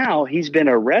 and now he's been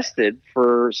arrested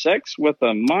for sex with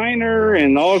a minor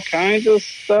and all kinds of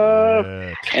stuff,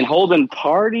 and holding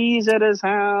parties at his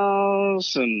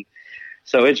house, and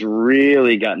so it's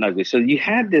really gotten ugly. So you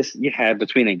had between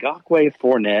Ngakoue,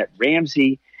 Fournette,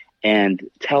 Ramsey, and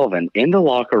Telvin in the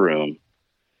locker room.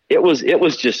 It was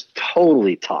just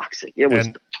totally toxic. It was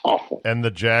awful. And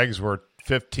the Jags were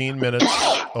 15 minutes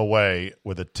away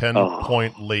with a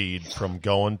 10-point lead from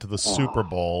going to the Super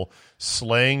Bowl,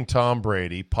 slaying Tom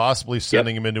Brady, possibly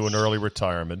sending him into an early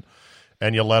retirement,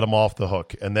 and you let him off the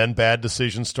hook. And then bad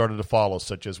decisions started to follow,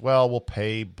 such as, well, we'll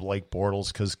pay Blake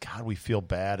Bortles because, God, we feel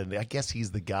bad. And I guess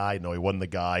he's the guy. No, he wasn't the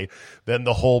guy. Then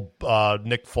the whole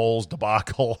Nick Foles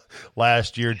debacle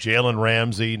last year, Jalen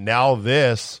Ramsey. Now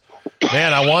this.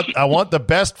 Man, I want the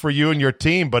best for you and your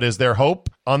team, but is there hope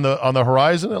on the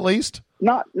horizon at least?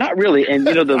 Not really. And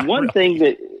the one thing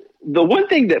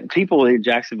that people in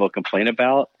Jacksonville complain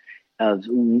about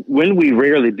when we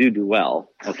rarely do well,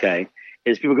 okay,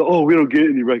 is people go, "Oh, we don't get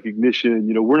any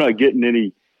recognition. We're not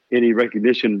getting any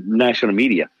recognition national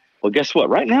media." Well, guess what?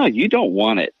 Right now, you don't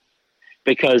want it,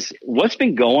 because what's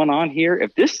been going on here,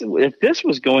 if this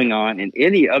was going on in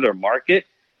any other market,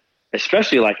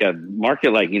 especially like a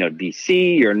market like,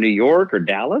 DC or New York or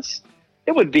Dallas,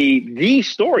 it would be the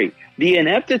story. The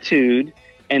ineptitude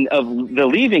and of the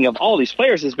leaving of all these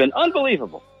players has been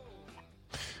unbelievable.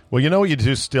 Well, you know what you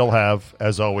do still have,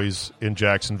 as always, in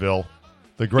Jacksonville?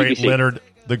 The great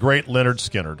BBC. Leonard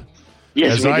Skinner.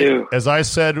 Yes, we do. As I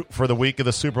said for the week of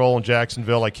the Super Bowl in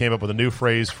Jacksonville, I came up with a new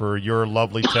phrase for your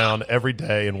lovely town every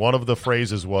day, and one of the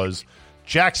phrases was,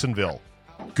 Jacksonville,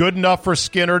 good enough for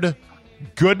Skinner,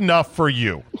 good enough for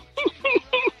you.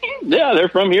 Yeah, they're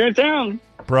from here in town.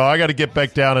 Bro, I got to get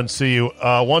back down and see you.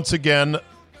 Once again,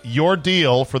 your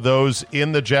deal for those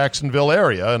in the Jacksonville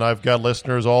area, and I've got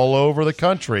listeners all over the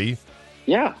country.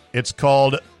 Yeah. It's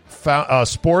called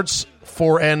Sports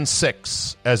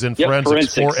 4N6, as in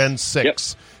forensics 4N6. Yep.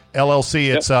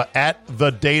 LLC. It's at The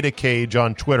Data Cage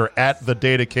on Twitter, at The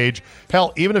Data Cage.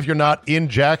 Hell, even if you're not in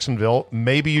Jacksonville,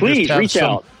 maybe you Please, just have reach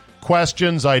some out.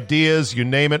 Questions, ideas, you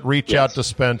name it, reach out to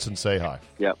Spence and say hi.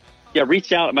 Yep. Yeah,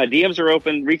 reach out. My DMs are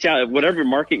open. Reach out at whatever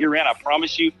market you're in. I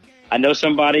promise you, I know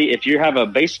somebody. If you have a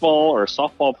baseball or a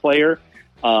softball player,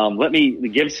 let me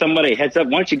give somebody a heads up.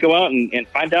 Why don't you go out and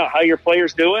find out how your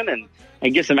player's doing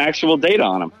and get some actual data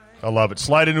on them. I love it.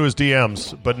 Slide into his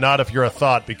DMs, but not if you're a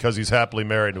thought, because he's happily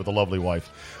married with a lovely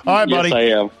wife. All right, buddy. Yes, I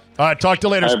am. All right, talk to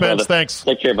you later, All right, Spence. brother. Thanks.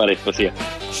 Take care, buddy. We'll see you.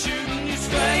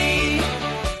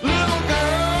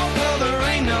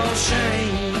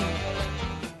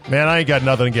 Man, I ain't got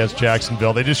nothing against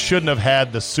Jacksonville. They just shouldn't have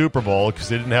had the Super Bowl because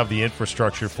they didn't have the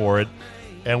infrastructure for it.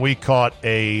 And we caught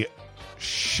a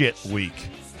shit week,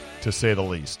 to say the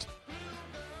least.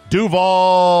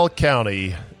 Duval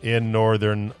County in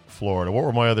northern Florida. What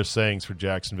were my other sayings for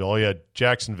Jacksonville? Oh, yeah,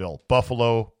 Jacksonville,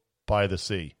 Buffalo by the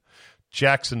sea.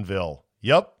 Jacksonville,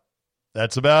 yep,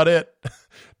 that's about it.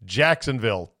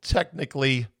 Jacksonville,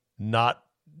 technically not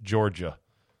Georgia,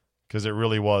 because it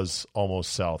really was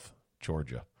almost South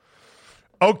Georgia.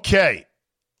 Okay,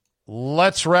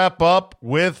 let's wrap up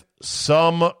with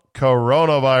some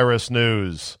coronavirus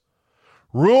news.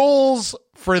 Rules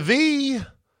for thee,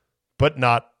 but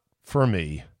not for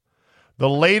me. The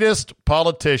latest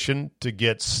politician to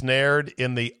get snared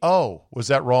in the, was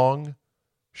that wrong?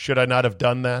 Should I not have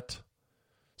done that?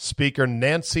 Speaker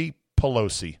Nancy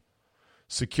Pelosi.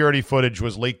 Security footage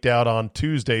was leaked out on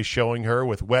Tuesday showing her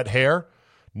with wet hair,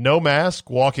 no mask,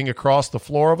 walking across the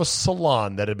floor of a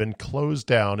salon that had been closed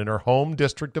down in her home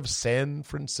district of San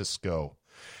Francisco.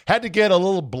 Had to get a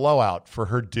little blowout for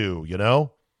her due,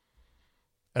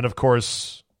 And of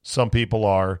course, some people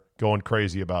are going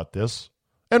crazy about this.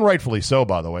 And rightfully so,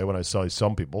 by the way, when I say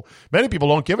some people. Many people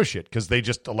don't give a shit because they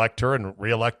just elect her and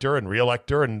reelect her and reelect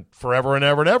her and forever and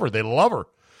ever and ever. They love her.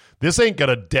 This ain't going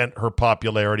to dent her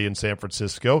popularity in San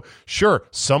Francisco. Sure,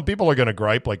 some people are going to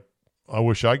gripe like, I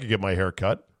wish I could get my hair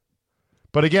cut.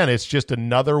 But again, it's just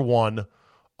another one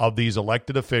of these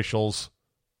elected officials,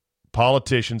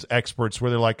 politicians, experts, where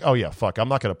they're like, oh yeah, fuck, I'm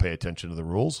not going to pay attention to the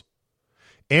rules.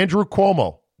 Andrew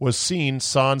Cuomo was seen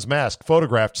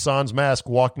photographed sans mask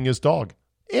walking his dog.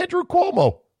 Andrew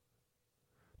Cuomo.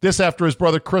 This after his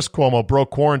brother Chris Cuomo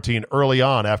broke quarantine early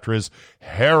on after his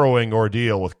harrowing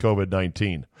ordeal with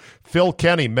COVID-19. Phil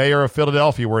Kenney, mayor of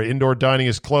Philadelphia, where indoor dining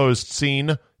is closed,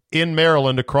 seen in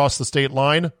Maryland across the state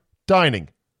line, dining,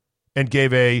 and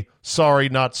gave a sorry,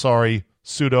 not sorry,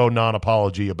 pseudo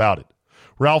non-apology about it.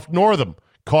 Ralph Northam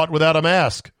caught without a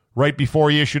mask right before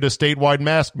he issued a statewide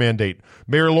mask mandate.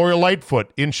 Mayor Lori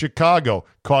Lightfoot in Chicago,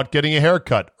 caught getting a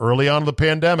haircut early on in the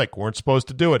pandemic. Weren't supposed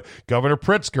to do it. Governor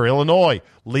Pritzker, Illinois,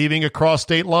 leaving across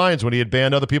state lines when he had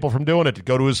banned other people from doing it to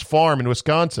go to his farm in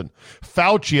Wisconsin.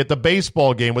 Fauci at the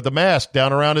baseball game with the mask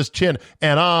down around his chin,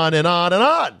 and on and on and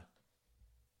on.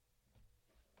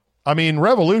 I mean,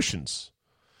 revolutions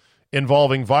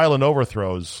involving violent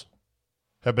overthrows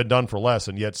have been done for less,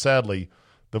 and yet, sadly,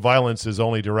 the violence is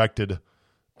only directed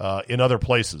in other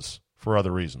places for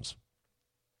other reasons.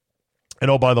 And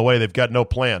oh, by the way, they've got no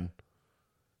plan.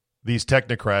 These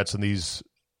technocrats and these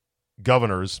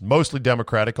governors, mostly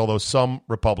Democratic, although some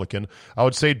Republican. I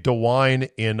would say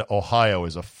DeWine in Ohio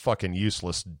is a fucking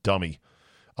useless dummy.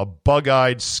 A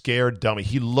bug-eyed, scared dummy.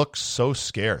 He looks so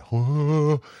scared.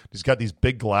 He's got these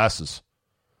big glasses.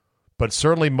 But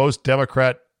certainly most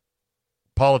Democrat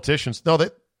politicians,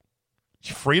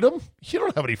 freedom? You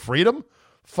don't have any freedom.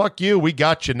 Fuck you, we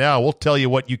got you now. We'll tell you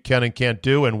what you can and can't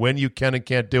do and when you can and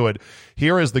can't do it.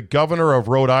 Here is the governor of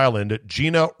Rhode Island,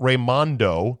 Gina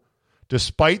Raimondo,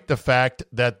 despite the fact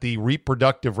that the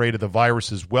reproductive rate of the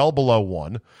virus is well below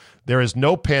 1. There is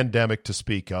no pandemic to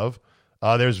speak of.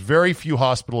 There's very few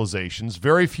hospitalizations,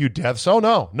 very few deaths. Oh,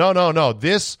 no.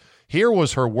 Here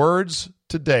was her words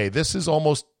today. This is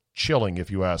almost chilling,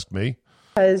 if you ask me.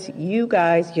 Because you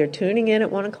guys, you're tuning in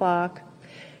at 1 o'clock.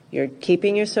 You're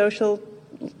keeping your social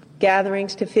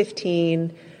gatherings to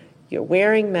 15. You're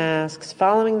wearing masks,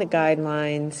 following the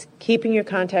guidelines, keeping your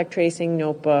contact tracing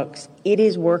notebooks. It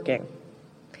is working.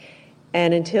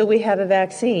 And until we have a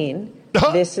vaccine,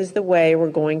 this is the way we're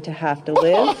going to have to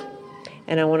live.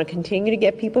 And I want to continue to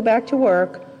get people back to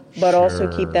work, but also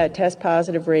keep that test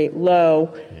positive rate low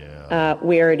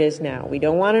where it is now. We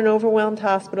don't want an overwhelmed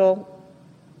hospital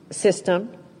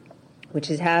system,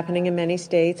 which is happening in many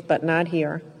states, but not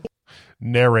here.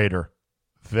 Narrator,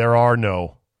 there are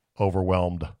no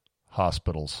overwhelmed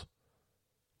hospitals.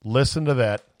 Listen to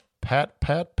that.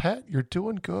 Pat, you're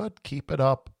doing good. Keep it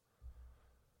up.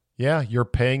 Yeah, you're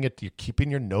paying it. You're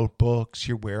keeping your notebooks.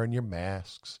 You're wearing your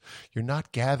masks. You're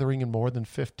not gathering in more than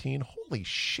 15. Holy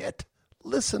shit.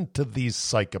 Listen to these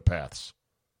psychopaths.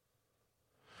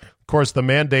 Of course, the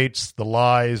mandates, the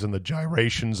lies, and the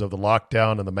gyrations of the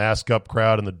lockdown and the mask up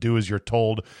crowd and the do as you're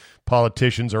told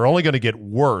politicians are only going to get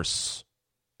worse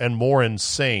and more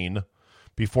insane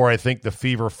before I think the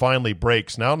fever finally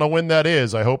breaks. Now, I don't know when that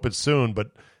is. I hope it's soon,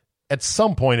 but at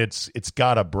some point it's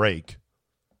got to break.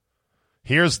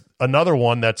 Here's another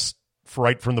one that's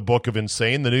right from the book of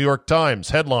insane. The New York Times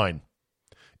headline: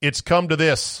 "It's come to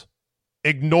this.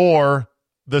 Ignore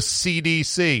the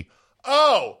CDC."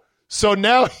 Oh, so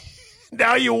now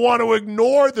you want to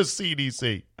ignore the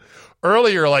CDC.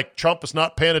 Earlier, like, Trump is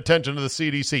not paying attention to the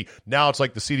CDC. Now it's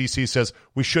like the CDC says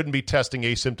we shouldn't be testing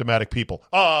asymptomatic people.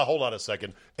 Hold on a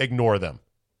second. Ignore them.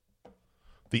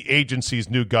 The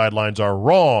agency's new guidelines are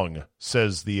wrong,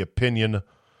 says the opinion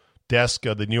desk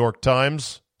of the New York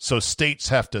Times. So states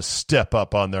have to step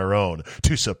up on their own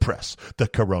to suppress the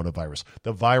coronavirus.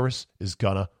 The virus is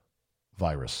gonna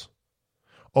virus.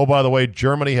 Oh, by the way,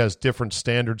 Germany has different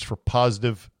standards for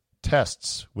positive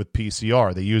tests with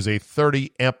PCR. They use a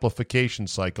 30 amplification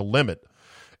cycle limit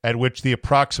at which the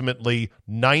approximately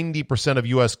 90% of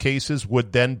U.S. cases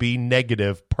would then be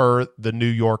negative, per the New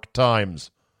York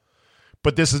Times.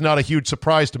 But this is not a huge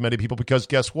surprise to many people because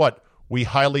guess what? We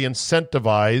highly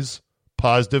incentivize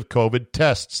positive COVID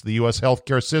tests. The U.S.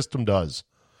 healthcare system does.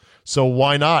 So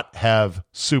why not have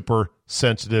super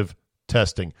sensitive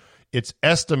testing? It's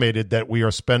estimated that we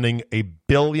are spending $1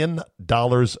 billion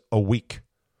a week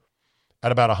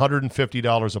at about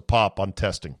 $150 a pop on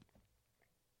testing.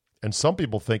 And some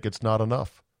people think it's not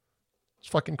enough. It's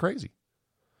fucking crazy.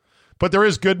 But there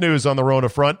is good news on the Rona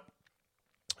front.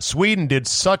 Sweden did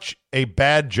such a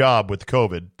bad job with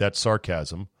COVID, that's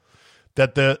sarcasm,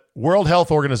 that the World Health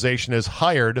Organization has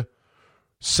hired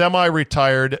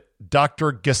semi-retired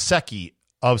Dr. Giesecke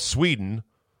of Sweden,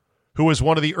 who was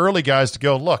one of the early guys to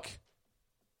go, look,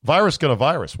 virus going to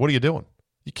virus. What are you doing?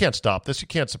 You can't stop this. You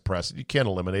can't suppress it. You can't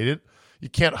eliminate it. You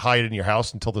can't hide it in your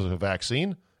house until there's a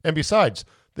vaccine. And besides,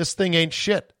 this thing ain't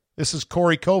shit. This is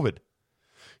Corey COVID.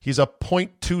 He's a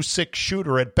 .26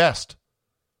 shooter at best.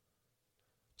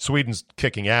 Sweden's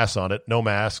kicking ass on it. No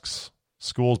masks.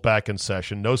 School's back in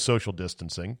session. No social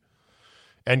distancing.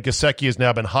 And Giesecke has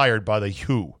now been hired by the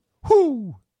WHO.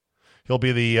 He'll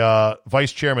be the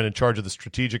vice chairman in charge of the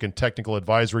Strategic and Technical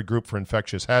Advisory Group for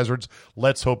Infectious Hazards.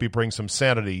 Let's hope he brings some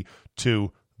sanity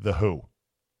to the WHO.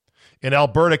 In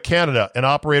Alberta, Canada, an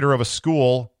operator of a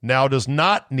school now does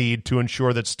not need to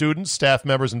ensure that students, staff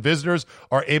members, and visitors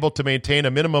are able to maintain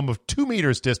a minimum of 2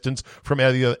 meters distance from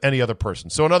any other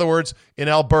person. So in other words, in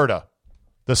Alberta,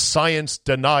 the science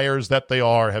deniers that they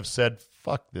are have said,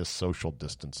 fuck this social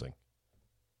distancing.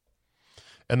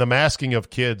 And the masking of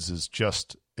kids is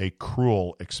just a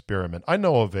cruel experiment. I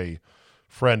know of a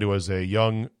friend who was a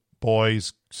young boy,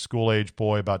 school-age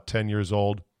boy, about 10 years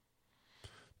old.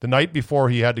 The night before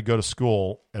he had to go to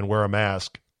school and wear a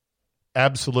mask,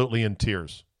 absolutely in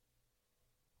tears,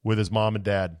 with his mom and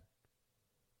dad,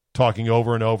 talking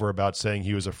over and over about saying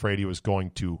he was afraid he was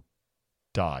going to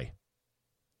die.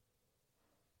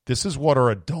 This is what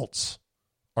our adults,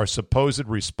 our supposed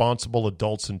responsible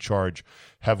adults in charge,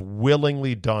 have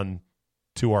willingly done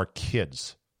to our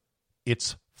kids.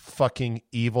 It's fucking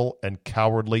evil and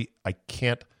cowardly. I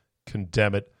can't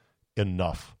condemn it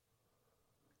enough.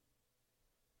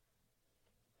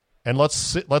 And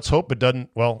let's hope it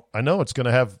doesn't. Well, I know it's going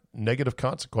to have negative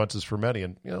consequences for many,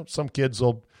 and some kids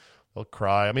they'll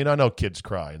cry. I mean, I know kids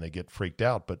cry and they get freaked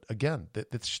out, but again,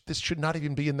 this should not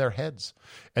even be in their heads.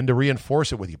 And to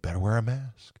reinforce it with, you better wear a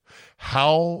mask.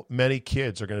 How many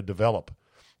kids are going to develop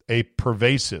a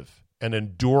pervasive and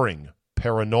enduring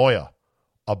paranoia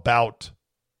about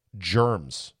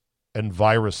germs and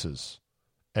viruses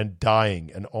and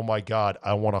dying, and oh my God,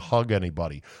 I don't want to hug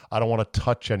anybody. I don't want to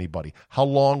touch anybody. How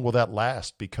long will that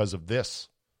last because of this?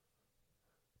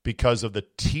 Because of the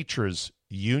teachers'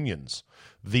 unions,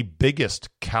 the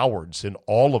biggest cowards in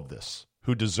all of this,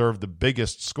 who deserve the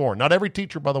biggest scorn. Not every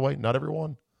teacher, by the way, not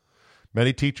everyone.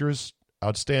 Many teachers,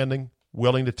 outstanding,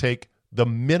 willing to take the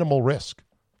minimal risk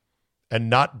and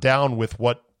not down with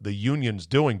what the union's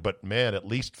doing, but man, at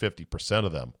least 50%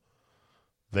 of them,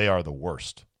 they are the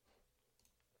worst.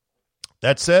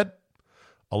 That said,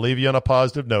 I'll leave you on a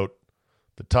positive note.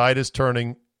 The tide is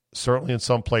turning, certainly in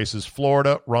some places.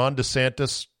 Florida, Ron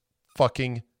DeSantis,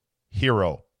 fucking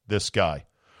hero, this guy.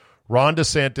 Ron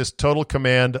DeSantis, total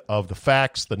command of the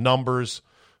facts, the numbers,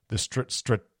 the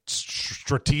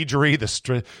strategery,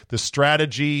 the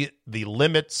strategy, the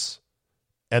limits,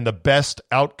 and the best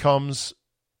outcomes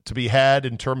to be had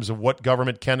in terms of what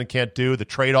government can and can't do, the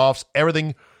trade-offs,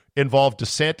 everything involved.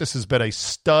 DeSantis has been a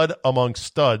stud among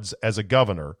studs as a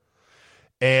governor.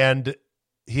 And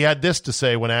he had this to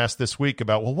say when asked this week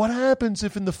about, well, what happens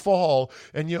if in the fall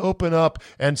and you open up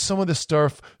and some of this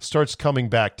stuff starts coming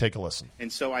back? Take a listen.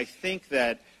 And so I think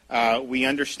that we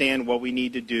understand what we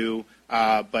need to do,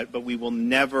 but we will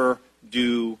never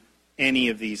do any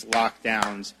of these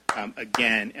lockdowns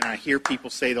again. And I hear people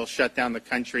say they'll shut down the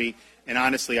country. And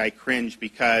honestly, I cringe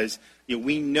because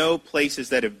we know places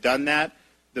that have done that.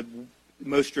 The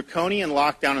most draconian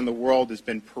lockdown in the world has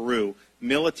been Peru,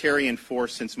 military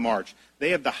enforced since March.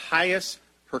 They have the highest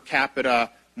per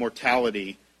capita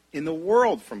mortality in the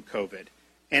world from COVID.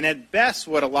 And at best,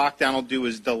 what a lockdown will do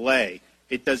is delay.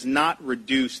 It does not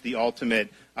reduce the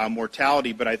ultimate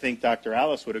mortality, but I think Dr.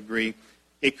 Alice would agree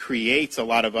it creates a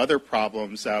lot of other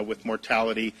problems with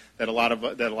mortality that a lot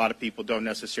of people don't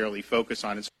necessarily focus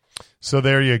on. So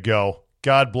there you go.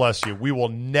 God bless you. We will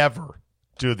never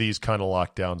do these kind of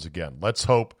lockdowns again. Let's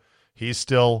hope he's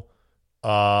still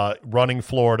running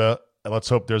Florida, and let's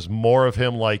hope there's more of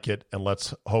him like it, and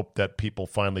let's hope that people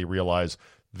finally realize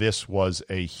this was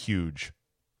a huge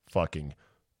fucking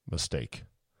mistake.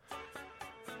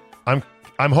 I'm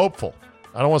hopeful.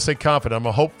 I don't want to say confident.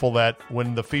 I'm hopeful that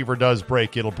when the fever does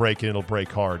break, it'll break and it'll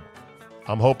break hard.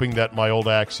 I'm hoping that my old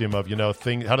axiom of,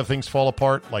 how do things fall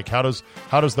apart? Like how does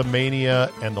the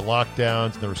mania and the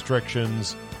lockdowns and the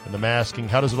restrictions and the masking,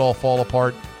 how does it all fall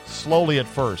apart? Slowly at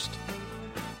first,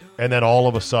 and then all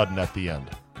of a sudden at the end.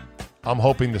 I'm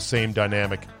hoping the same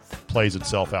dynamic plays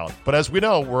itself out. But as we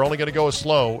know, we're only going to go as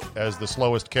slow as the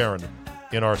slowest Karen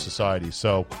in our society.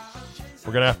 So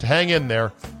we're going to have to hang in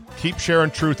there, keep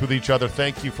sharing truth with each other.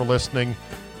 Thank you for listening.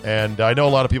 And I know a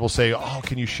lot of people say, oh,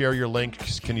 can you share your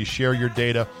links? Can you share your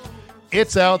data?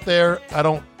 It's out there.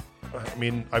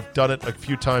 I've done it a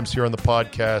few times here on the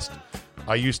podcast.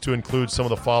 I used to include some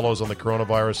of the follows on the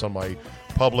coronavirus on my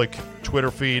public Twitter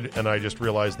feed, and I just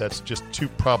realized that's just too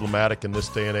problematic in this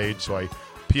day and age, so I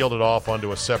peeled it off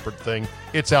onto a separate thing.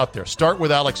 It's out there. Start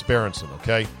with Alex Berenson,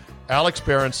 okay? Alex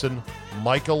Berenson,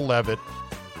 Michael Levitt,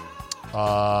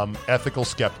 Ethical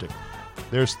Skeptic.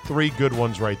 There's 3 good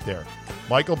ones right there.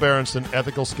 Michael Berenson,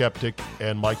 Ethical Skeptic,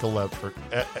 and Michael Levitt.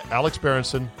 Alex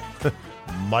Berenson,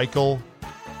 Michael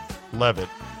Levitt,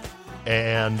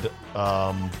 and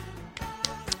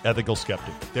Ethical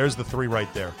Skeptic. There's the 3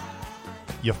 right there.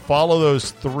 You follow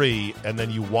those 3, and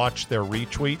then you watch their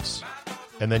retweets,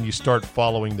 and then you start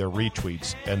following their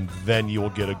retweets, and then you will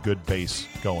get a good base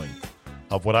going.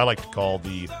 of what I like to call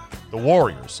the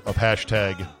warriors of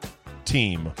hashtag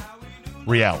team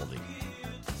reality.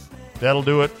 That'll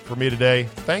do it for me today.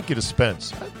 Thank you to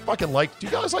Spence. I fucking like, do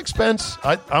you guys like Spence?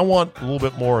 I want a little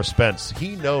bit more of Spence.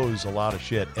 He knows a lot of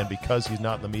shit, and because he's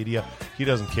not in the media, he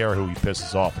doesn't care who he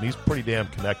pisses off, and he's pretty damn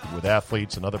connected with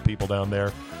athletes and other people down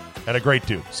there, and a great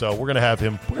dude. So we're going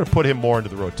to put him more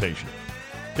into the rotation.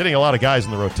 Getting a lot of guys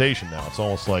in the rotation now. It's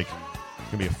almost like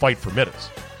it's going to be a fight for minutes.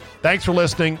 Thanks for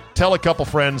listening. Tell a couple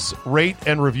friends. Rate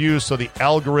and review so the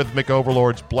algorithmic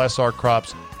overlords bless our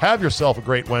crops. Have yourself a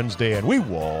great Wednesday, and we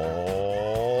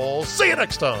will see you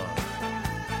next time.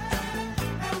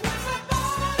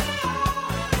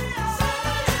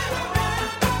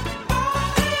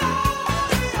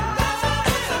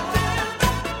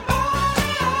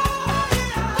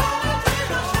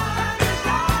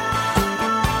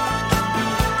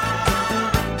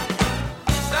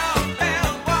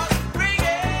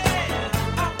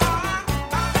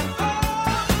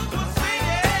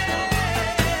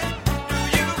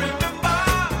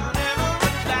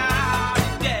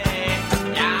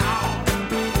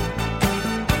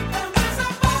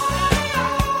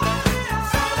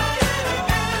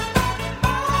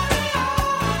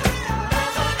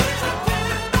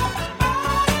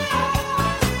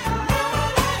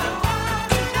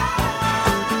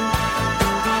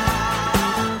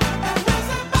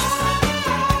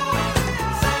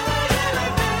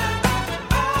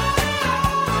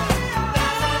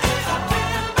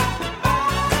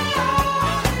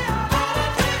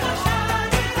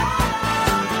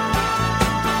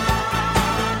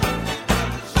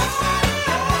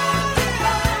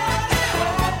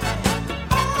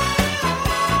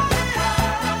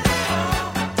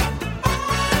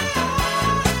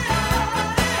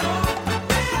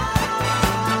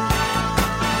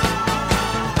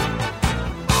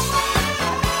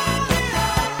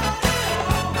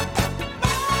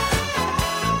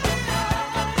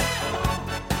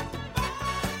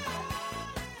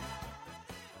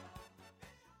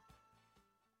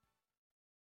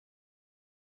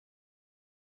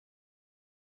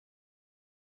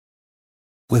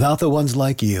 Without the ones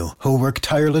like you, who work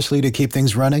tirelessly to keep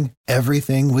things running,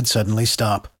 everything would suddenly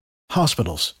stop.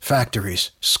 Hospitals,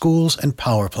 factories, schools, and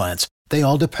power plants, they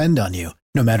all depend on you.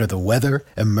 No matter the weather,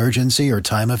 emergency, or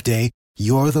time of day,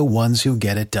 you're the ones who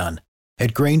get it done.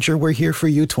 At Grainger, we're here for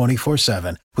you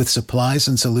 24/7, with supplies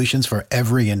and solutions for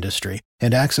every industry,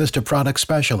 and access to product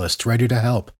specialists ready to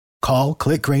help. Call,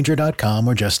 click Grainger.com,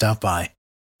 or just stop by.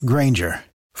 Grainger,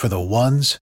 for the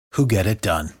ones who get it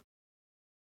done.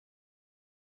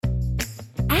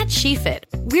 At SheFit,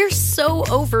 we're so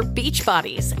over beach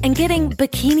bodies and getting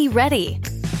bikini ready.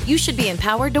 You should be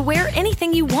empowered to wear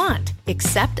anything you want,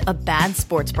 except a bad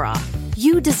sports bra.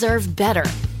 You deserve better.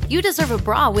 You deserve a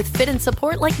bra with fit and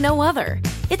support like no other.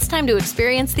 It's time to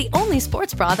experience the only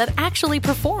sports bra that actually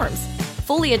performs.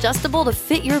 Fully adjustable to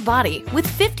fit your body with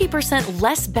 50%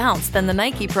 less bounce than the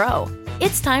Nike Pro.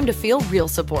 It's time to feel real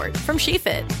support from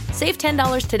SheFit. Save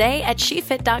 $10 today at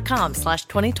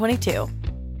SheFit.com/2022.